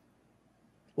know.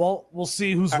 well, we'll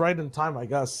see who's right in time, I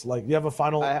guess. Like, you have a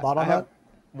final thought on that?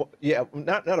 Yeah,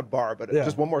 not a bar, but Yeah.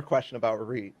 just one more question about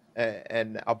Reed,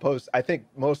 and I'll pose. I think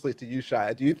mostly to you,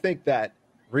 Shai. Do you think that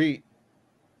Reed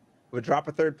would drop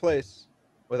a third place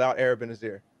without Arab in his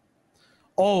ear?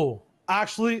 Oh,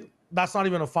 actually, that's not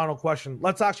even a final question.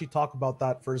 Let's actually talk about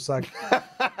that for a sec.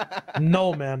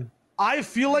 No, man. I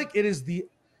feel like it is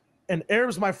and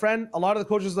Arab's my friend. A lot of the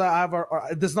coaches that I have are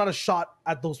this is not a shot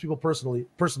at those people personally,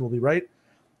 right?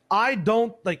 I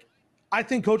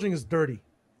think coaching is dirty.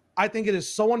 I think it is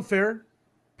so unfair,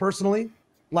 personally.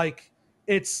 Like,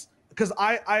 it's because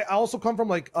I also come from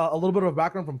like a little bit of a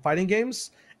background from fighting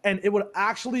games, and it would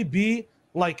actually be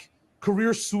like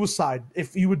career suicide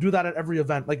if you would do that at every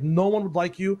event. Like, no one would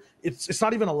like you. It's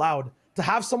not even allowed to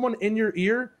have someone in your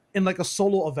ear in like a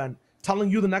solo event telling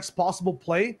you the next possible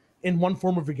play in one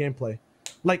form of your gameplay.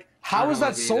 Like, how is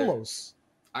that solos?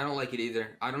 I don't like it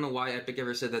either. I don't know why Epic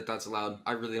ever said that that's allowed.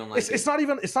 I really don't like it. It's not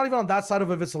even on that side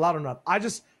of if it's allowed or not. I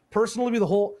just personally, the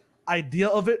whole idea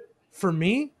of it for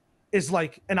me is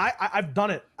like, and I've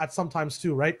done it at some times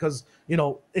too, right? Because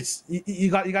it's you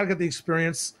got to get the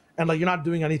experience, and like you're not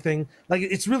doing anything. Like,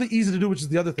 it's really easy to do, which is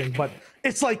the other thing. But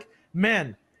it's like,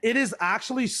 man, it is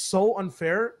actually so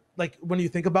unfair. Like, when you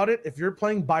think about it, if you're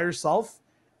playing by yourself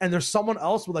and there's someone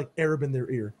else with like Arab in their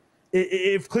ear,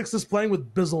 if Clix is playing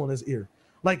with Bizzle in his ear,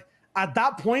 like at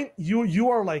that point you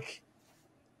are like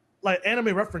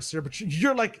anime reference here, but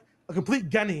you're like a complete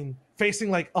genin facing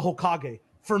like a Hokage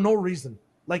for no reason.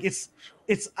 Like, it's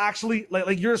actually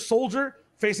like you're a soldier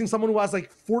facing someone who has like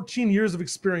 14 years of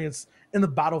experience in the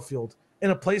battlefield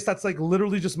in a place that's like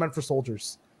literally just meant for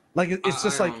soldiers. Like, it's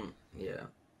just like, yeah,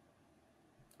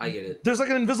 I get it. there's like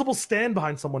an invisible stand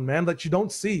behind someone, man, that you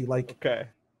don't see. Like, Okay.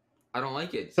 I don't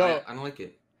like it. So- I don't like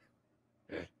it.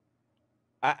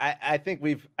 I think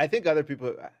other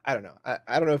people, I don't know.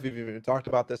 I don't know if you've even talked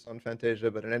about this on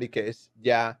FNTASIA, but in any case,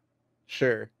 yeah,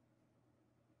 sure.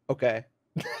 Okay.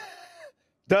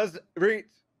 Does Reed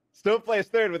still plays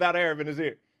third without Arab in his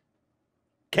ear.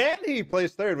 Can he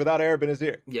place third without Arab in his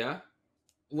ear? Yeah.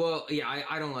 Well, yeah,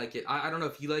 I don't like it. I don't know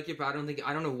if you like it, but I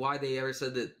don't know why they ever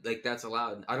said that like that's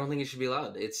allowed. I don't think it should be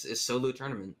allowed. It's a solo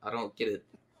tournament. I don't get it.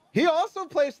 He also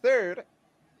placed third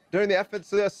during the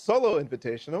FNTASIA solo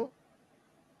invitational.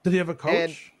 Did he have a coach?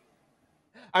 And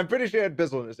I'm pretty sure he had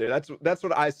Bizzle in his ear. That's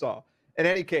what I saw. In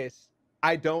any case,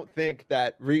 I don't think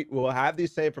that Reet will have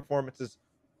these same performances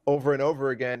over and over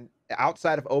again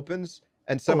outside of opens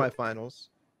and semifinals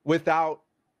without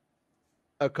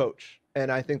a coach. And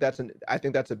I think that's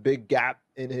a big gap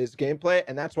in his gameplay,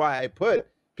 and that's why I put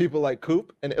people like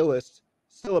Coop and Illist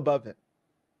still above him.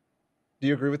 Do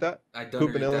you agree with that? I don't Coop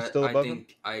agree and with Illist that. still above him?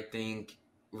 I think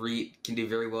Reet can do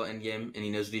very well in game, and he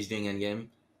knows what he's doing in game.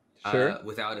 Sure.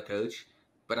 Without a coach.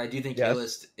 But I do think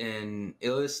Yes.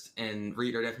 Illist and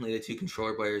Reed are definitely the two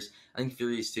controller players. I think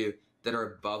Furious too, that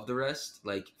are above the rest,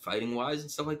 like fighting wise and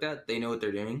stuff like that. They know what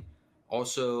they're doing.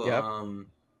 Also, Yep.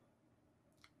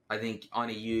 I think on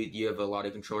EU you have a lot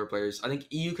of controller players. I think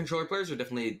EU controller players are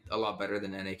definitely a lot better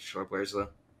than NA controller players though.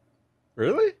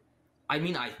 Really? I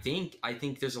mean, I think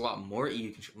there's a lot more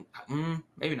EU controller.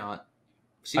 Maybe not.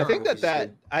 I think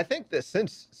that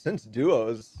since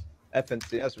duos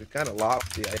FNCS, we've kind of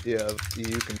lost the idea of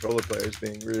EU controller players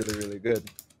being really, really good.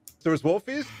 So there was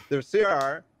Wolfies, there's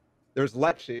CRR, there's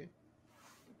Lecce,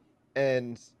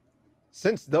 and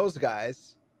since those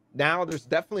guys, now there's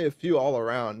definitely a few all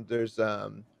around. There's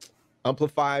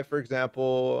Amplify, for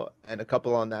example, and a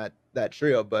couple on that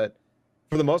trio, but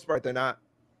for the most part, they're not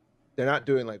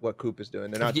doing like what Coop is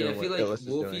doing. They're not doing what Illis is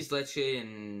doing. Wolfies, Lecce,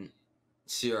 and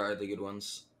CR are the good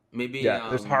ones. Maybe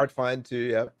there's Hard Find too.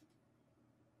 Yeah.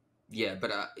 Yeah,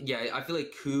 but I feel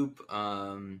like Coop,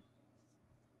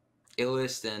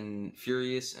 Illist, and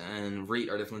Furious and Reet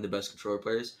are definitely the best controller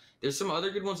players. There's some other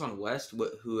good ones on West.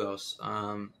 Who else?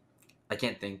 I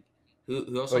can't think.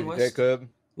 Who else on West? Jacob.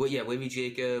 Well, yeah, Wavy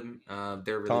Jacob.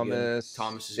 They're really Thomas. good.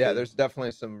 Thomas is good. good. There's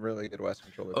definitely some really good West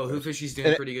controllers. Oh, Hoofishy's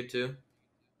doing pretty good too.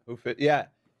 Yeah.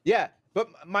 But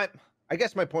I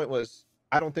guess my point was,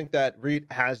 I don't think that Reet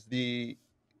has the,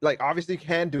 like, obviously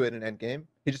can do it in endgame.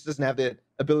 He just doesn't have the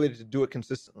ability to do it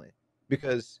consistently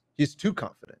because he's too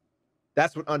confident.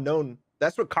 That's what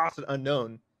costed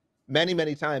Unknown many,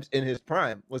 many times in his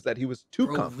prime, was that he was too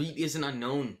confident. Reet isn't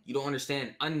Unknown. You don't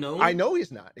understand. Unknown? I know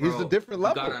he's not. He's a different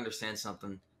level. You gotta understand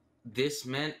something. This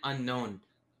man, Unknown.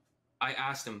 I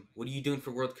asked him, what are you doing for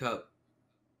World Cup?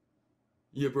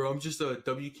 Yeah, bro, I'm just a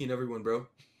W keying everyone, bro.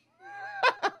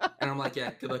 And I'm like,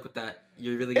 yeah, good luck with that.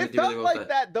 You're really gonna do really well with that. It felt like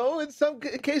that though. In some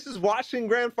cases, watching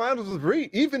grand finals with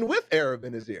Reet, even with Arab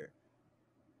in his ear.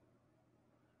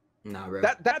 Nah, bro.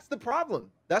 That's the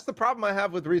problem. That's the problem I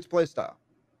have with Reet's playstyle,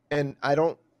 and I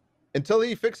don't. Until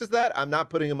he fixes that, I'm not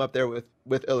putting him up there with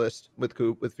Illist, with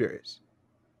Coop, with Furious,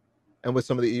 and with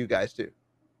some of the EU guys too.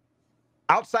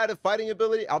 Outside of fighting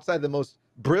ability, outside the most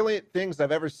brilliant things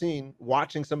I've ever seen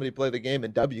watching somebody play the game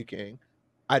in W King,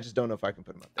 I just don't know if I can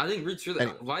put him up there. I think Reet's really.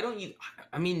 Anyway. Why don't you?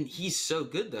 I mean, he's so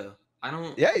good though. I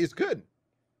don't. Yeah, he's good.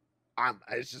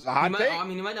 It's just a hot take. I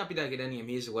mean, he might not be that good at NEM.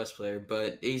 He's a West player,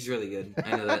 but he's really good.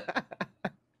 I know that.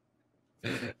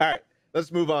 All right,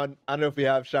 let's move on. I don't know if we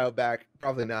have Shao back.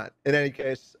 Probably not. In any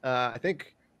case, I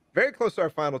think very close to our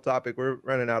final topic. We're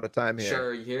running out of time here. Sure,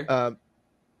 are you here?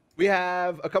 We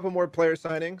have a couple more player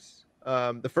signings.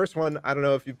 The first one, I don't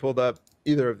know if you pulled up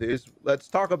either of these. Let's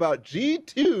talk about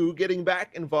G2 getting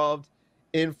back involved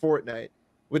in Fortnite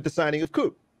with the signing of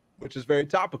Coop, which is very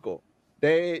topical.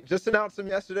 They just announced him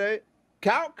yesterday.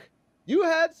 Calc, you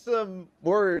had some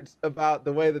words about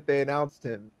the way that they announced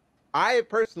him. I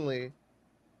personally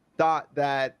thought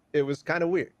that it was kind of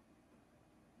weird.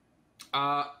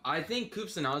 I think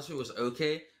Coop's announcement was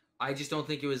okay. I just don't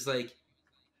think it was like.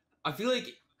 I feel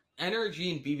like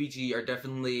NRG and BBG are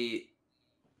definitely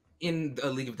in a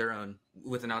league of their own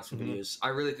with announcement videos. I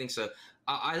really think so.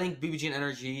 I think BBG and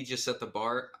NRG just set the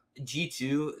bar.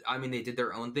 G2, I mean, they did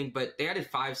their own thing, but they added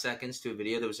 5 seconds to a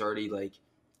video that was already like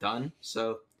done.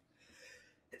 So,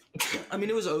 I mean,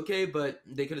 it was okay, but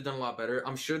they could have done a lot better.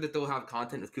 I'm sure that they'll have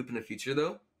content with Coop in the future,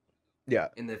 though. Yeah,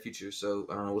 in the future. So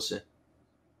I don't know. We'll see.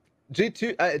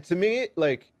 G2, to me,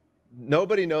 like,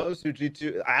 nobody knows who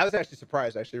G2. I was actually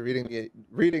surprised, reading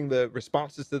the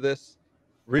responses to this,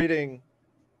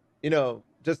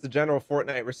 just the general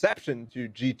Fortnite reception to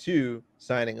G2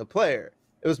 signing a player.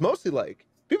 It was mostly like,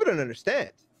 people don't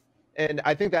understand. And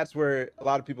I think that's where a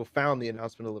lot of people found the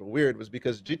announcement a little weird, was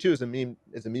because G2 is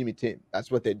a meme team.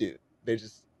 That's what they do.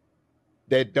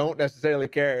 They don't necessarily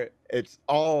care. It's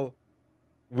all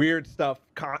weird stuff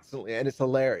constantly, and it's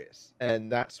hilarious.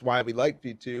 And that's why we like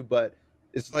G2. But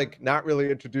it's like not really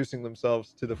introducing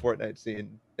themselves to the Fortnite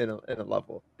scene in a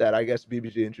level that I guess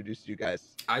BBG introduced you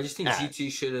guys. I just think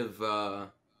G2 should have.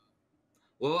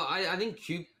 Well, I think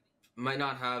Cube might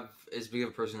not have as big of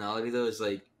a personality though as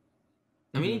like.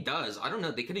 I mean, he does. I don't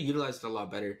know. They could have utilized it a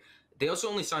lot better. They also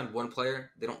only signed one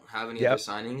player. They don't have any other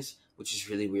signings, which is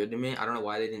really weird to me. I don't know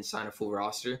why they didn't sign a full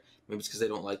roster. Maybe it's because they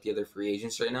don't like the other free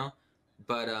agents right now.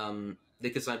 But they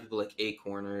could sign people like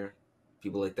Acorn or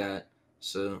people like that.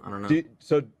 So I don't know.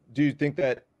 Do you think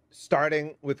that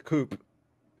starting with Coop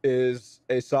is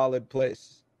a solid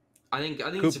place? I think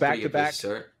Coop it's a pretty good back place to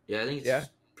start. Yeah, I think it's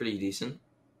pretty decent.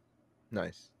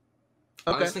 Nice.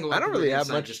 Okay. I just think a lot I don't of people really have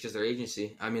much just because their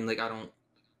agency. I mean, like I don't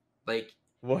like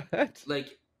what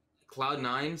like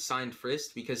Cloud9 signed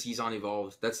Frisk because he's on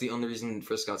Evolve. That's the only reason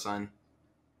Frisk got signed.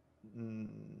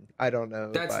 I don't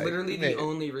know. That's literally the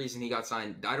only reason he got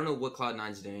signed. I don't know what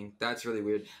Cloud9's doing. That's really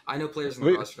weird. I know players in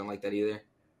the roster don't like that either.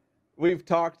 We've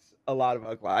talked a lot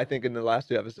about Cloud, I think, in the last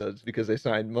 2 episodes because they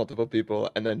signed multiple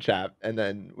people and then Chap, and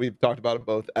then we've talked about it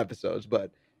both episodes. But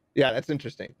yeah, that's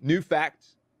interesting. New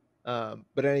facts. But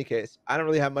in any case, I don't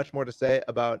really have much more to say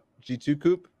about G2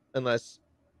 Coop unless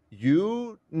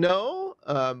you know.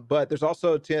 But there's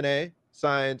also TNA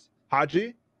signed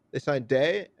Haji, they signed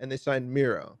Day, and they signed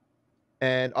Miro.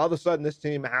 And all of a sudden, this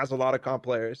team has a lot of comp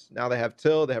players. Now they have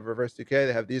Till, they have Reverse 2K,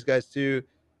 they have these guys too.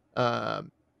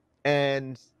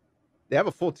 And they have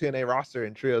a full TNA roster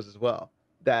in trios as well.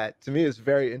 That, to me, is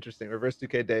very interesting. Reverse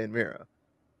 2K, Day, and Miro.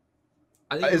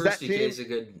 I think Reverse 2K is a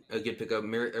good pickup.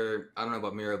 Or I don't know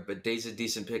about Miro, but Day's a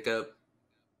decent pickup.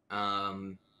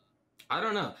 I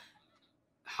don't know.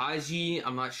 Haji,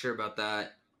 I'm not sure about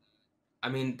that. I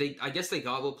mean, I guess they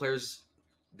got what players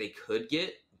they could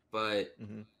get, but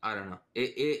I don't know.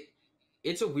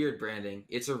 It's a weird branding.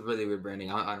 It's a really weird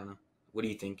branding. I don't know. What do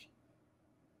you think?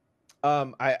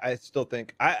 I still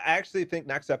think I actually think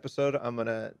next episode I'm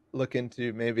gonna look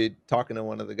into maybe talking to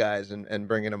one of the guys and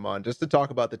bringing him on just to talk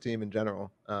about the team in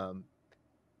general.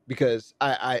 Because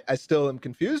I still am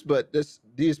confused, but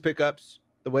these pickups,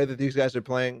 the way that these guys are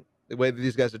playing, the way that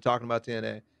these guys are talking about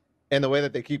TNA, and the way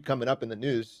that they keep coming up in the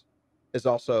news is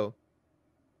also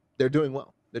they're doing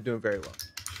well. They're doing very well.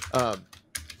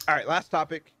 All right, last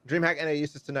topic. DreamHack NA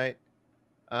East tonight.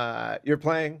 You're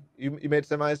playing. You made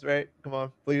semis, right? Come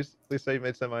on, please say you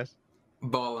made semis.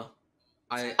 Balla.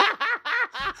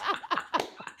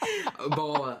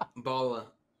 Balla.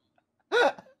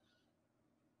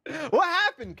 What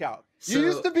happened, Calc? You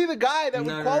used to be the guy that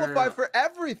would qualify for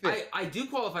everything. I do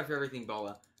qualify for everything,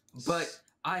 Balla. But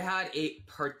I had a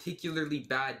particularly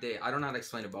bad day. I don't know how to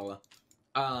explain it, Balla.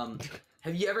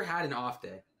 Have you ever had an off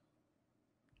day?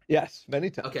 Yes, many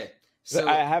times. Okay. So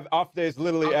I have off days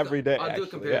literally every day. I'll do a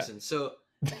comparison. Yeah. So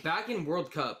back in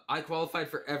World Cup, I qualified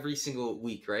for every single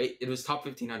week, right? It was top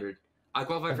 1500. I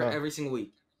qualified for every single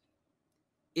week.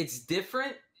 It's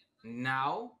different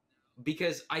now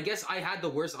because I guess I had the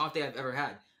worst off day I've ever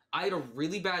had. I had a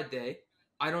really bad day.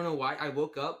 I don't know why. I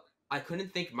woke up. I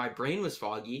couldn't think. My brain was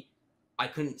foggy. I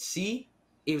couldn't see.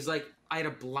 It was like I had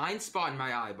a blind spot in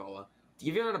my eye, Balla.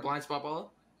 Have you ever had a blind spot, Balla?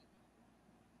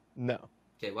 No.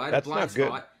 Okay, well, I had a blind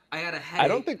spot. I had a headache. I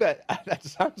don't think that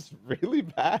sounds really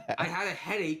bad. I had a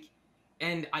headache,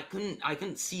 and I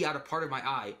couldn't see out a part of my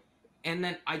eye, and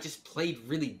then I just played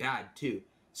really bad too.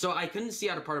 So I couldn't see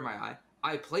out a part of my eye.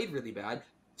 I played really bad,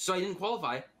 so I didn't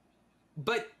qualify.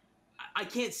 But I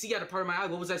can't see out a part of my eye.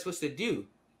 What was I supposed to do?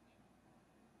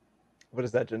 What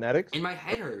is that, genetics? And my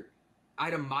head hurt. I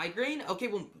had a migraine. Okay,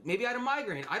 well maybe I had a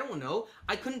migraine. I don't know.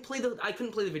 I couldn't play the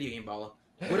video game, Balla.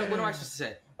 What am I supposed to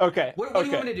say? Okay. What do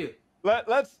you want me to do?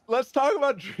 Let's talk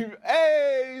about Dream.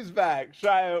 Hey, he's back.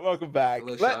 Shia, welcome back.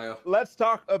 Hello, Shia. Let's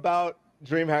talk about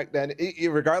DreamHack then.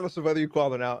 Regardless of whether you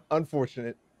call it out,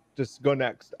 unfortunate. Just go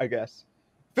next, I guess.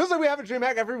 Feels like we have a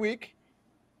DreamHack every week.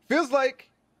 Feels like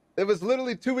it was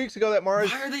literally 2 weeks ago that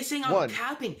Mars. Why are they saying I'm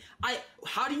capping?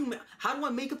 How do I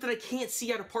make up that I can't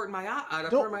see out a part of my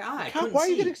eye? Why are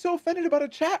you getting so offended about a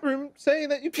chat room saying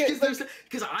that you can't?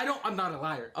 Because I'm not a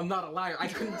liar. I'm not a liar. I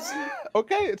couldn't see.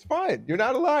 Okay, it's fine. You're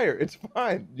not a liar. It's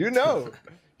fine. You know,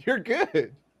 you're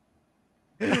good.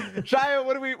 Shia,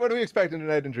 what are we expecting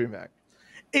tonight in DreamHack?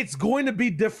 It's going to be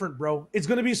different, bro. It's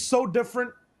going to be so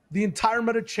different. The entire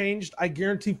meta changed. I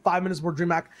guarantee 5 minutes more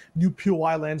DreamHack, new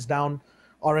POI lands down.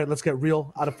 All right, let's get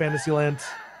real out of Fantasyland.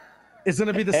 It's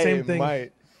gonna be the same thing.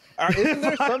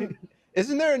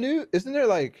 Isn't there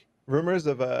like rumors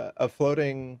of a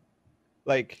floating,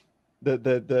 like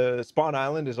the spawn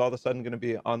island is all of a sudden gonna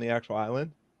be on the actual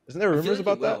island? Isn't there rumors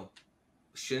about that?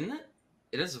 Shouldn't it?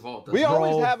 It has evolved. We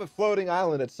always have a floating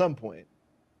island at some point.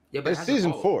 Yeah, but it's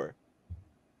season 4.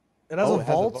 It has a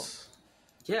vault.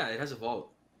 Yeah, it has a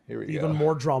vault. Here we go. Even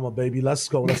more drama, baby. Let's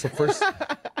go. That's the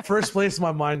first place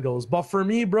my mind goes. But for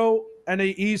me, bro, NA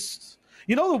East.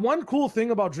 You know the one cool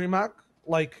thing about DreamHack,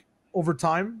 like over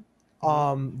time,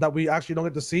 that we actually don't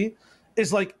get to see,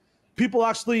 is like people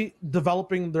actually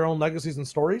developing their own legacies and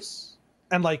stories.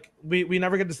 And like we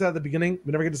never get to see that at the beginning.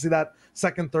 We never get to see that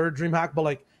second, third DreamHack. But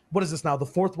like, what is this now? The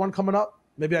fourth one coming up?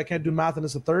 Maybe I can't do math and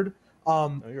it's the third.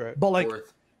 No, you're right. But like,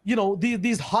 Fourth. you know,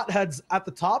 these hotheads at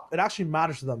the top, it actually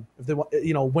matters to them if they want,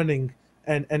 you know, winning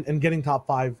and getting top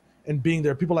 5 and being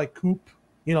there. People like Coop,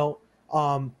 you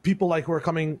know, people like who are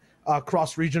coming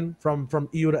cross region from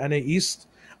EU to NA East.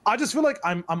 I just feel like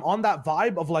I'm on that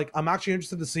vibe of like I'm actually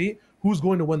interested to see who's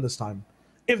going to win this time.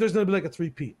 If there's going to be like a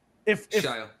 3-peat. If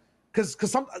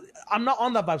because I'm not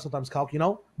on that vibe sometimes, Calc, you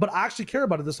know, but I actually care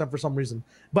about it this time for some reason.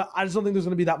 But I just don't think there's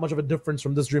going to be that much of a difference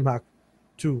from this DreamHack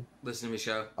 2. Listen to me,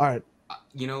 Shao. All right.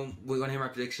 You know, we want to hear my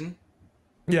prediction?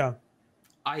 Yeah.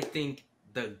 I think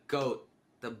the GOAT,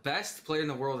 the best player in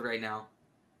the world right now,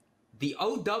 the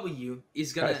OW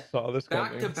is going to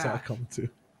back-to-back.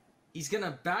 He's going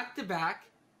to back-to-back.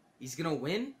 He's going to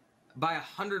win by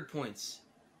 100 points.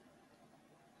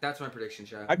 That's my prediction,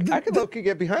 Shao. I could low-key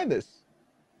get behind this.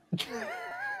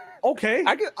 Okay.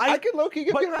 I could low-key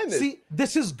get behind this. See,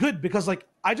 this is good because like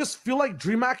I just feel like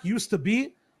DreamHack used to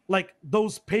be like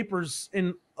those papers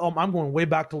in I'm going way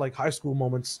back to like high school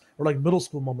moments or like middle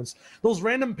school moments. Those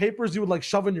random papers you would like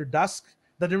shove in your desk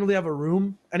that didn't really have a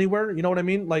room anywhere. You know what I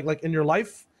mean? Like in your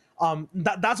life.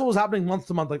 That's what was happening month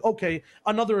to month. Like, okay,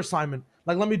 another assignment.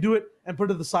 Like, let me do it and put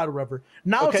it to the side or whatever.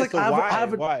 Now okay, it's like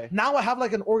why? Now I have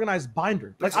like an organized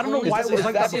binder. Like I don't know why it was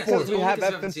like that before. Because we have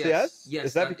FNTS?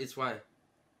 Yes, it's why.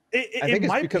 I think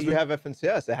it's because we have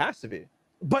FNTS. It has to be.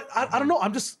 But I don't know.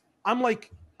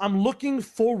 I'm looking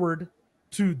forward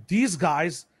to these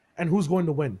guys and who's going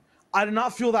to win. I did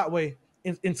not feel that way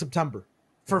in September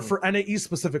for NAE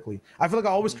specifically. I feel like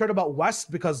I always cared about West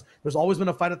because there's always been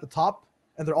a fight at the top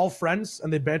and they're all friends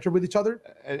and they banter with each other.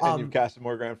 And you've casted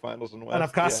more grand finals in West. And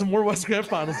I've cast some more West grand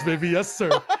finals, baby. Yes,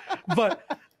 sir.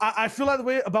 But I feel that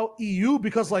way about EU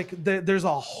because like there's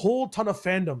a whole ton of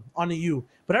fandom on EU.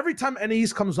 But every time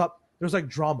NAEs comes up, there's like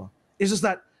drama. It's just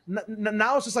that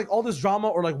now it's just like all this drama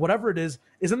or like whatever it is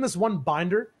in this one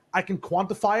binder. I can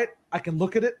quantify it, I can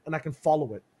look at it, and I can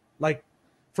follow it like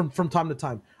from time to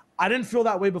time. I didn't feel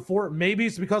that way before. Maybe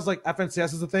it's because like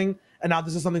FNCS is a thing and now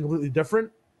this is something completely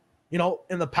different. You know,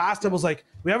 in the past it was like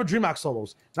we have a DreamHack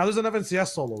solos. Now there's an FNCS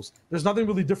solos. There's nothing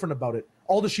really different about it.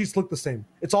 All the sheets look the same.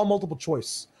 It's all multiple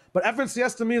choice. But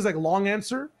FNCS to me is like long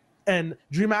answer and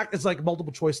DreamHack is like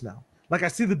multiple choice now. Like I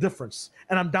see the difference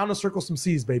and I'm down to circle some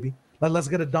C's, baby. Like let's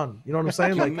get it done. You know what I'm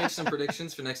saying? Can like we make some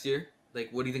predictions for next year? Like,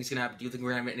 what do you think is going to happen? Do you think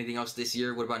we're going to have anything else this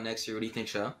year? What about next year? What do you think,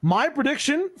 Shao? My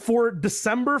prediction for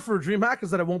December for DreamHack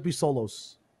is that it won't be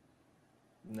solos.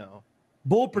 No.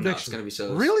 Bold prediction. No, it's going to be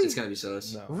solos. Really? It's going to be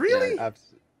solos. No. Really? Yeah,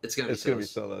 it's going to be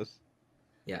solos.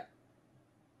 Yeah.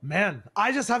 Man,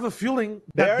 I just have a feeling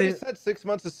They that already said 6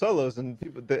 months of solos, and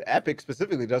the Epic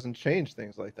specifically doesn't change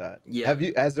things like that. Yeah.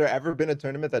 Has there ever been a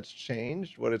tournament that's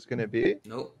changed what it's going to be?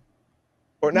 Nope.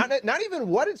 Or not even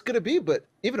what it's going to be, but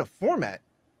even a format.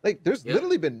 Like, there's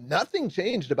literally been nothing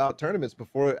changed about tournaments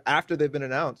after they've been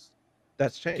announced.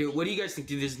 That's changed. Dude, what do you guys think?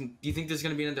 Do you think there's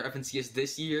going to be another FNCS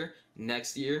this year,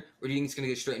 next year, or do you think it's going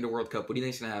to go straight into World Cup? What do you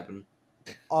think is going to happen?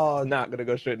 Not going to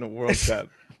go straight into World Cup.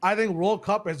 I think World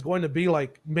Cup is going to be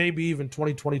like maybe even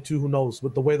 2022, who knows,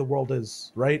 with the way the world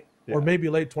is, right? Yeah. Or maybe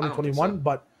late 2021.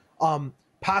 But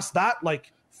past that,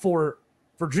 like for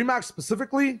DreamHack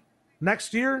specifically,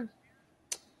 next year,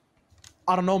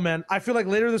 I don't know, man. I feel like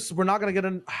later we're not going to get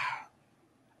in.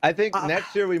 I think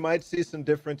next year we might see some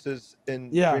differences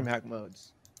in DreamHack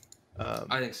modes.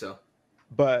 I think so.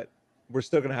 But we're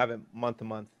still going to have it month to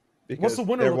month. What's the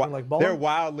winter looking like, Ballatw? They're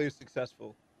wildly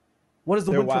successful. What is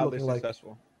the winter looking like?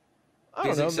 I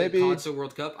don't know, maybe console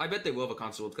World Cup. I bet they will have a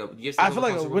console World Cup. I feel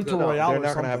like a winter royale. They're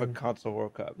not going to have a console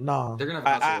World Cup. No, they're going to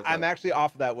have a console World Cup. I'm actually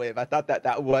off of that wave. I thought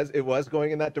it was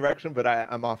going in that direction, but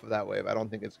I'm off of that wave. I don't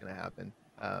think it's going to happen.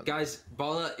 Guys,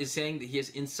 Ballatw is saying that he has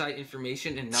inside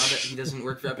information, and now that he doesn't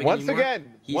work for Epic once anymore,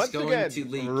 again, to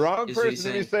leak. Wrong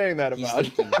person to be saying that about.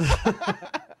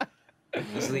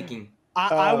 He's leaking.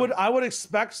 I would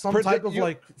expect some type of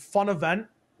like fun event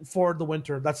for the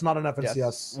winter. That's not an FNCS.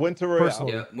 Yes. Winter Royale.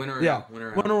 Personally. Yeah, Winter Royale.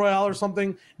 Yeah. Winter Royale or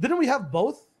something. Didn't we have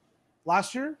both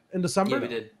last year in December? Yeah, we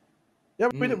did. Yeah,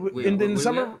 we did. In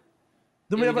December.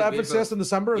 Then we have an FNCS in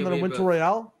December and then a Winter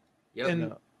Royale.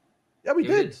 Yep. Yeah, we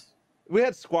did. We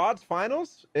had squads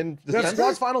finals in December. We had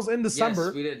squads finals in December.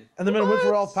 Yes, we did. And then Winter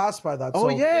Royale passed by that. Oh,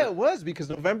 yeah, it was because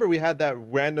November we had that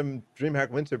random DreamHack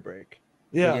winter break.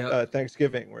 Yeah.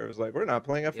 Thanksgiving, where it was like, we're not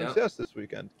playing FNCS this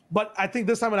weekend. But I think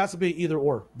this time it has to be either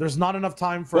or. There's not enough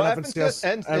time for an FNCS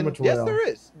ends and in, yes, there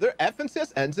is.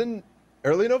 FNCS ends in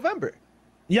early November.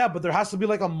 Yeah, but there has to be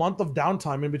like a month of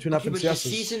downtime in between FNCS. But the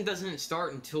season doesn't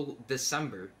start until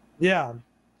December. Yeah.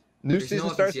 There's season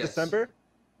starts December?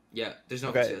 Yeah, there's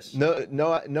no FNCS.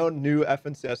 No new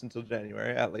FNCS until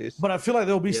January, at least. But I feel like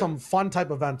there'll be some fun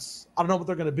type events. I don't know what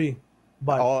they're going to be.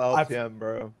 But all LTM,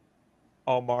 bro.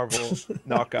 All Marvel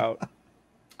Knockout.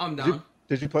 I'm down.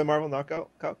 Did you play Marvel Knockout,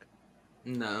 Calc?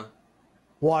 No.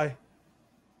 Why?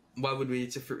 Why would we?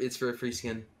 It's for a free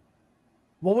skin.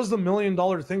 What was the $1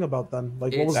 million thing about then?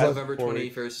 Like, what was November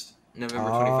 21st. November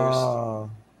 21st.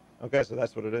 Okay, so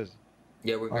that's what it is.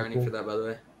 Yeah, we're grinding for that, by the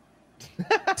way.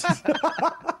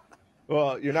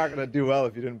 Well, you're not gonna do well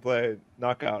if you didn't play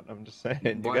Knockout. I'm just saying.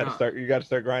 You gotta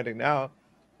start grinding now.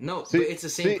 No, but it's the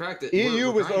same practice.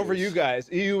 EU was over you guys.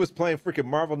 EU was playing freaking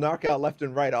Marvel Knockout left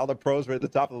and right. All the pros were at the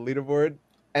top of the leaderboard.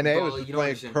 And they was just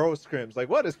playing pro scrims. Like,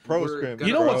 what is pro scrims?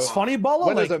 You know what's funny, Ballatw?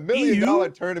 When there's a $1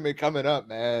 million tournament coming up,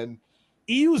 man.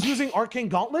 EU's using arcane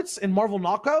gauntlets in Marvel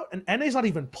Knockout, and NA's not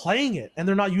even playing it, and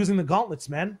they're not using the gauntlets,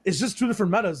 man. It's just two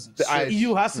different metas. So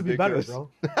EU has to be better, bro.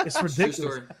 It's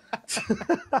ridiculous.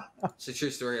 It's a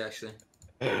true story, actually.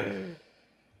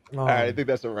 All right, I think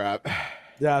that's a wrap.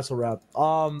 Yeah, that's a wrap.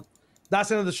 That's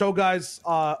the end of the show, guys.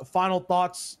 Final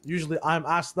thoughts. Usually I'm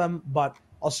asked them, but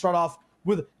I'll start off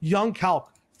with YungCalc.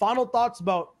 Final thoughts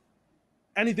about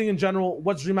anything in general.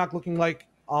 What's DreamHack looking like?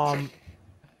 Shout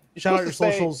out your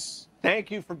socials.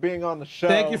 Thank you for being on the show.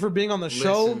 Thank you for being on the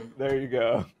show. There you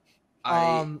go.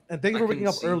 And thank you for waking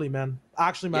up early, man.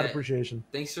 Actually, mad appreciation.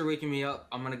 Thanks for waking me up.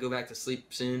 I'm gonna go back to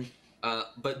sleep soon.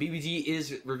 But BBG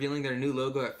is revealing their new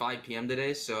logo at 5 p.m.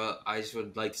 today, so I just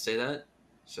would like to say that.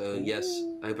 So yes,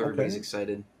 I hope everybody's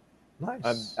excited.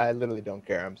 Nice. I literally don't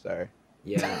care. I'm sorry.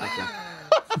 Yeah.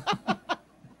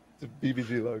 It's a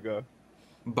BBG logo.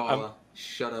 Ballatw,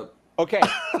 shut up. Okay.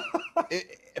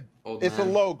 It's a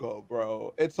logo,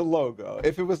 bro. It's a logo.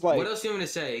 If it was like... What else do you want me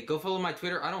to say? Go follow my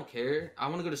Twitter. I don't care. I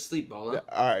want to go to sleep, Ballatw.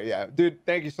 All right, yeah. Dude,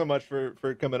 thank you so much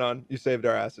for coming on. You saved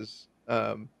our asses.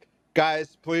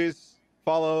 Guys, please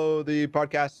follow the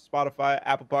podcast, Spotify,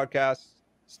 Apple Podcasts,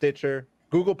 Stitcher,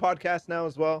 Google Podcasts now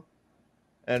as well.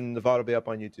 And the VOD will be up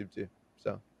on YouTube too.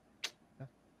 So,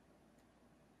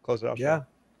 close it off. Yeah.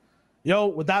 Yo,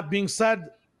 with that being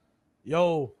said,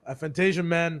 FNTASIA,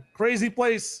 man, crazy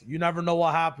place. You never know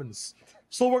what happens.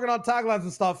 Still working on taglines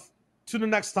and stuff. Tune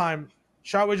in next time.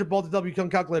 Shout out your Ballatw W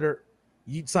Calculator.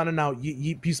 Yeet signing out.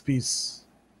 Yeet, peace.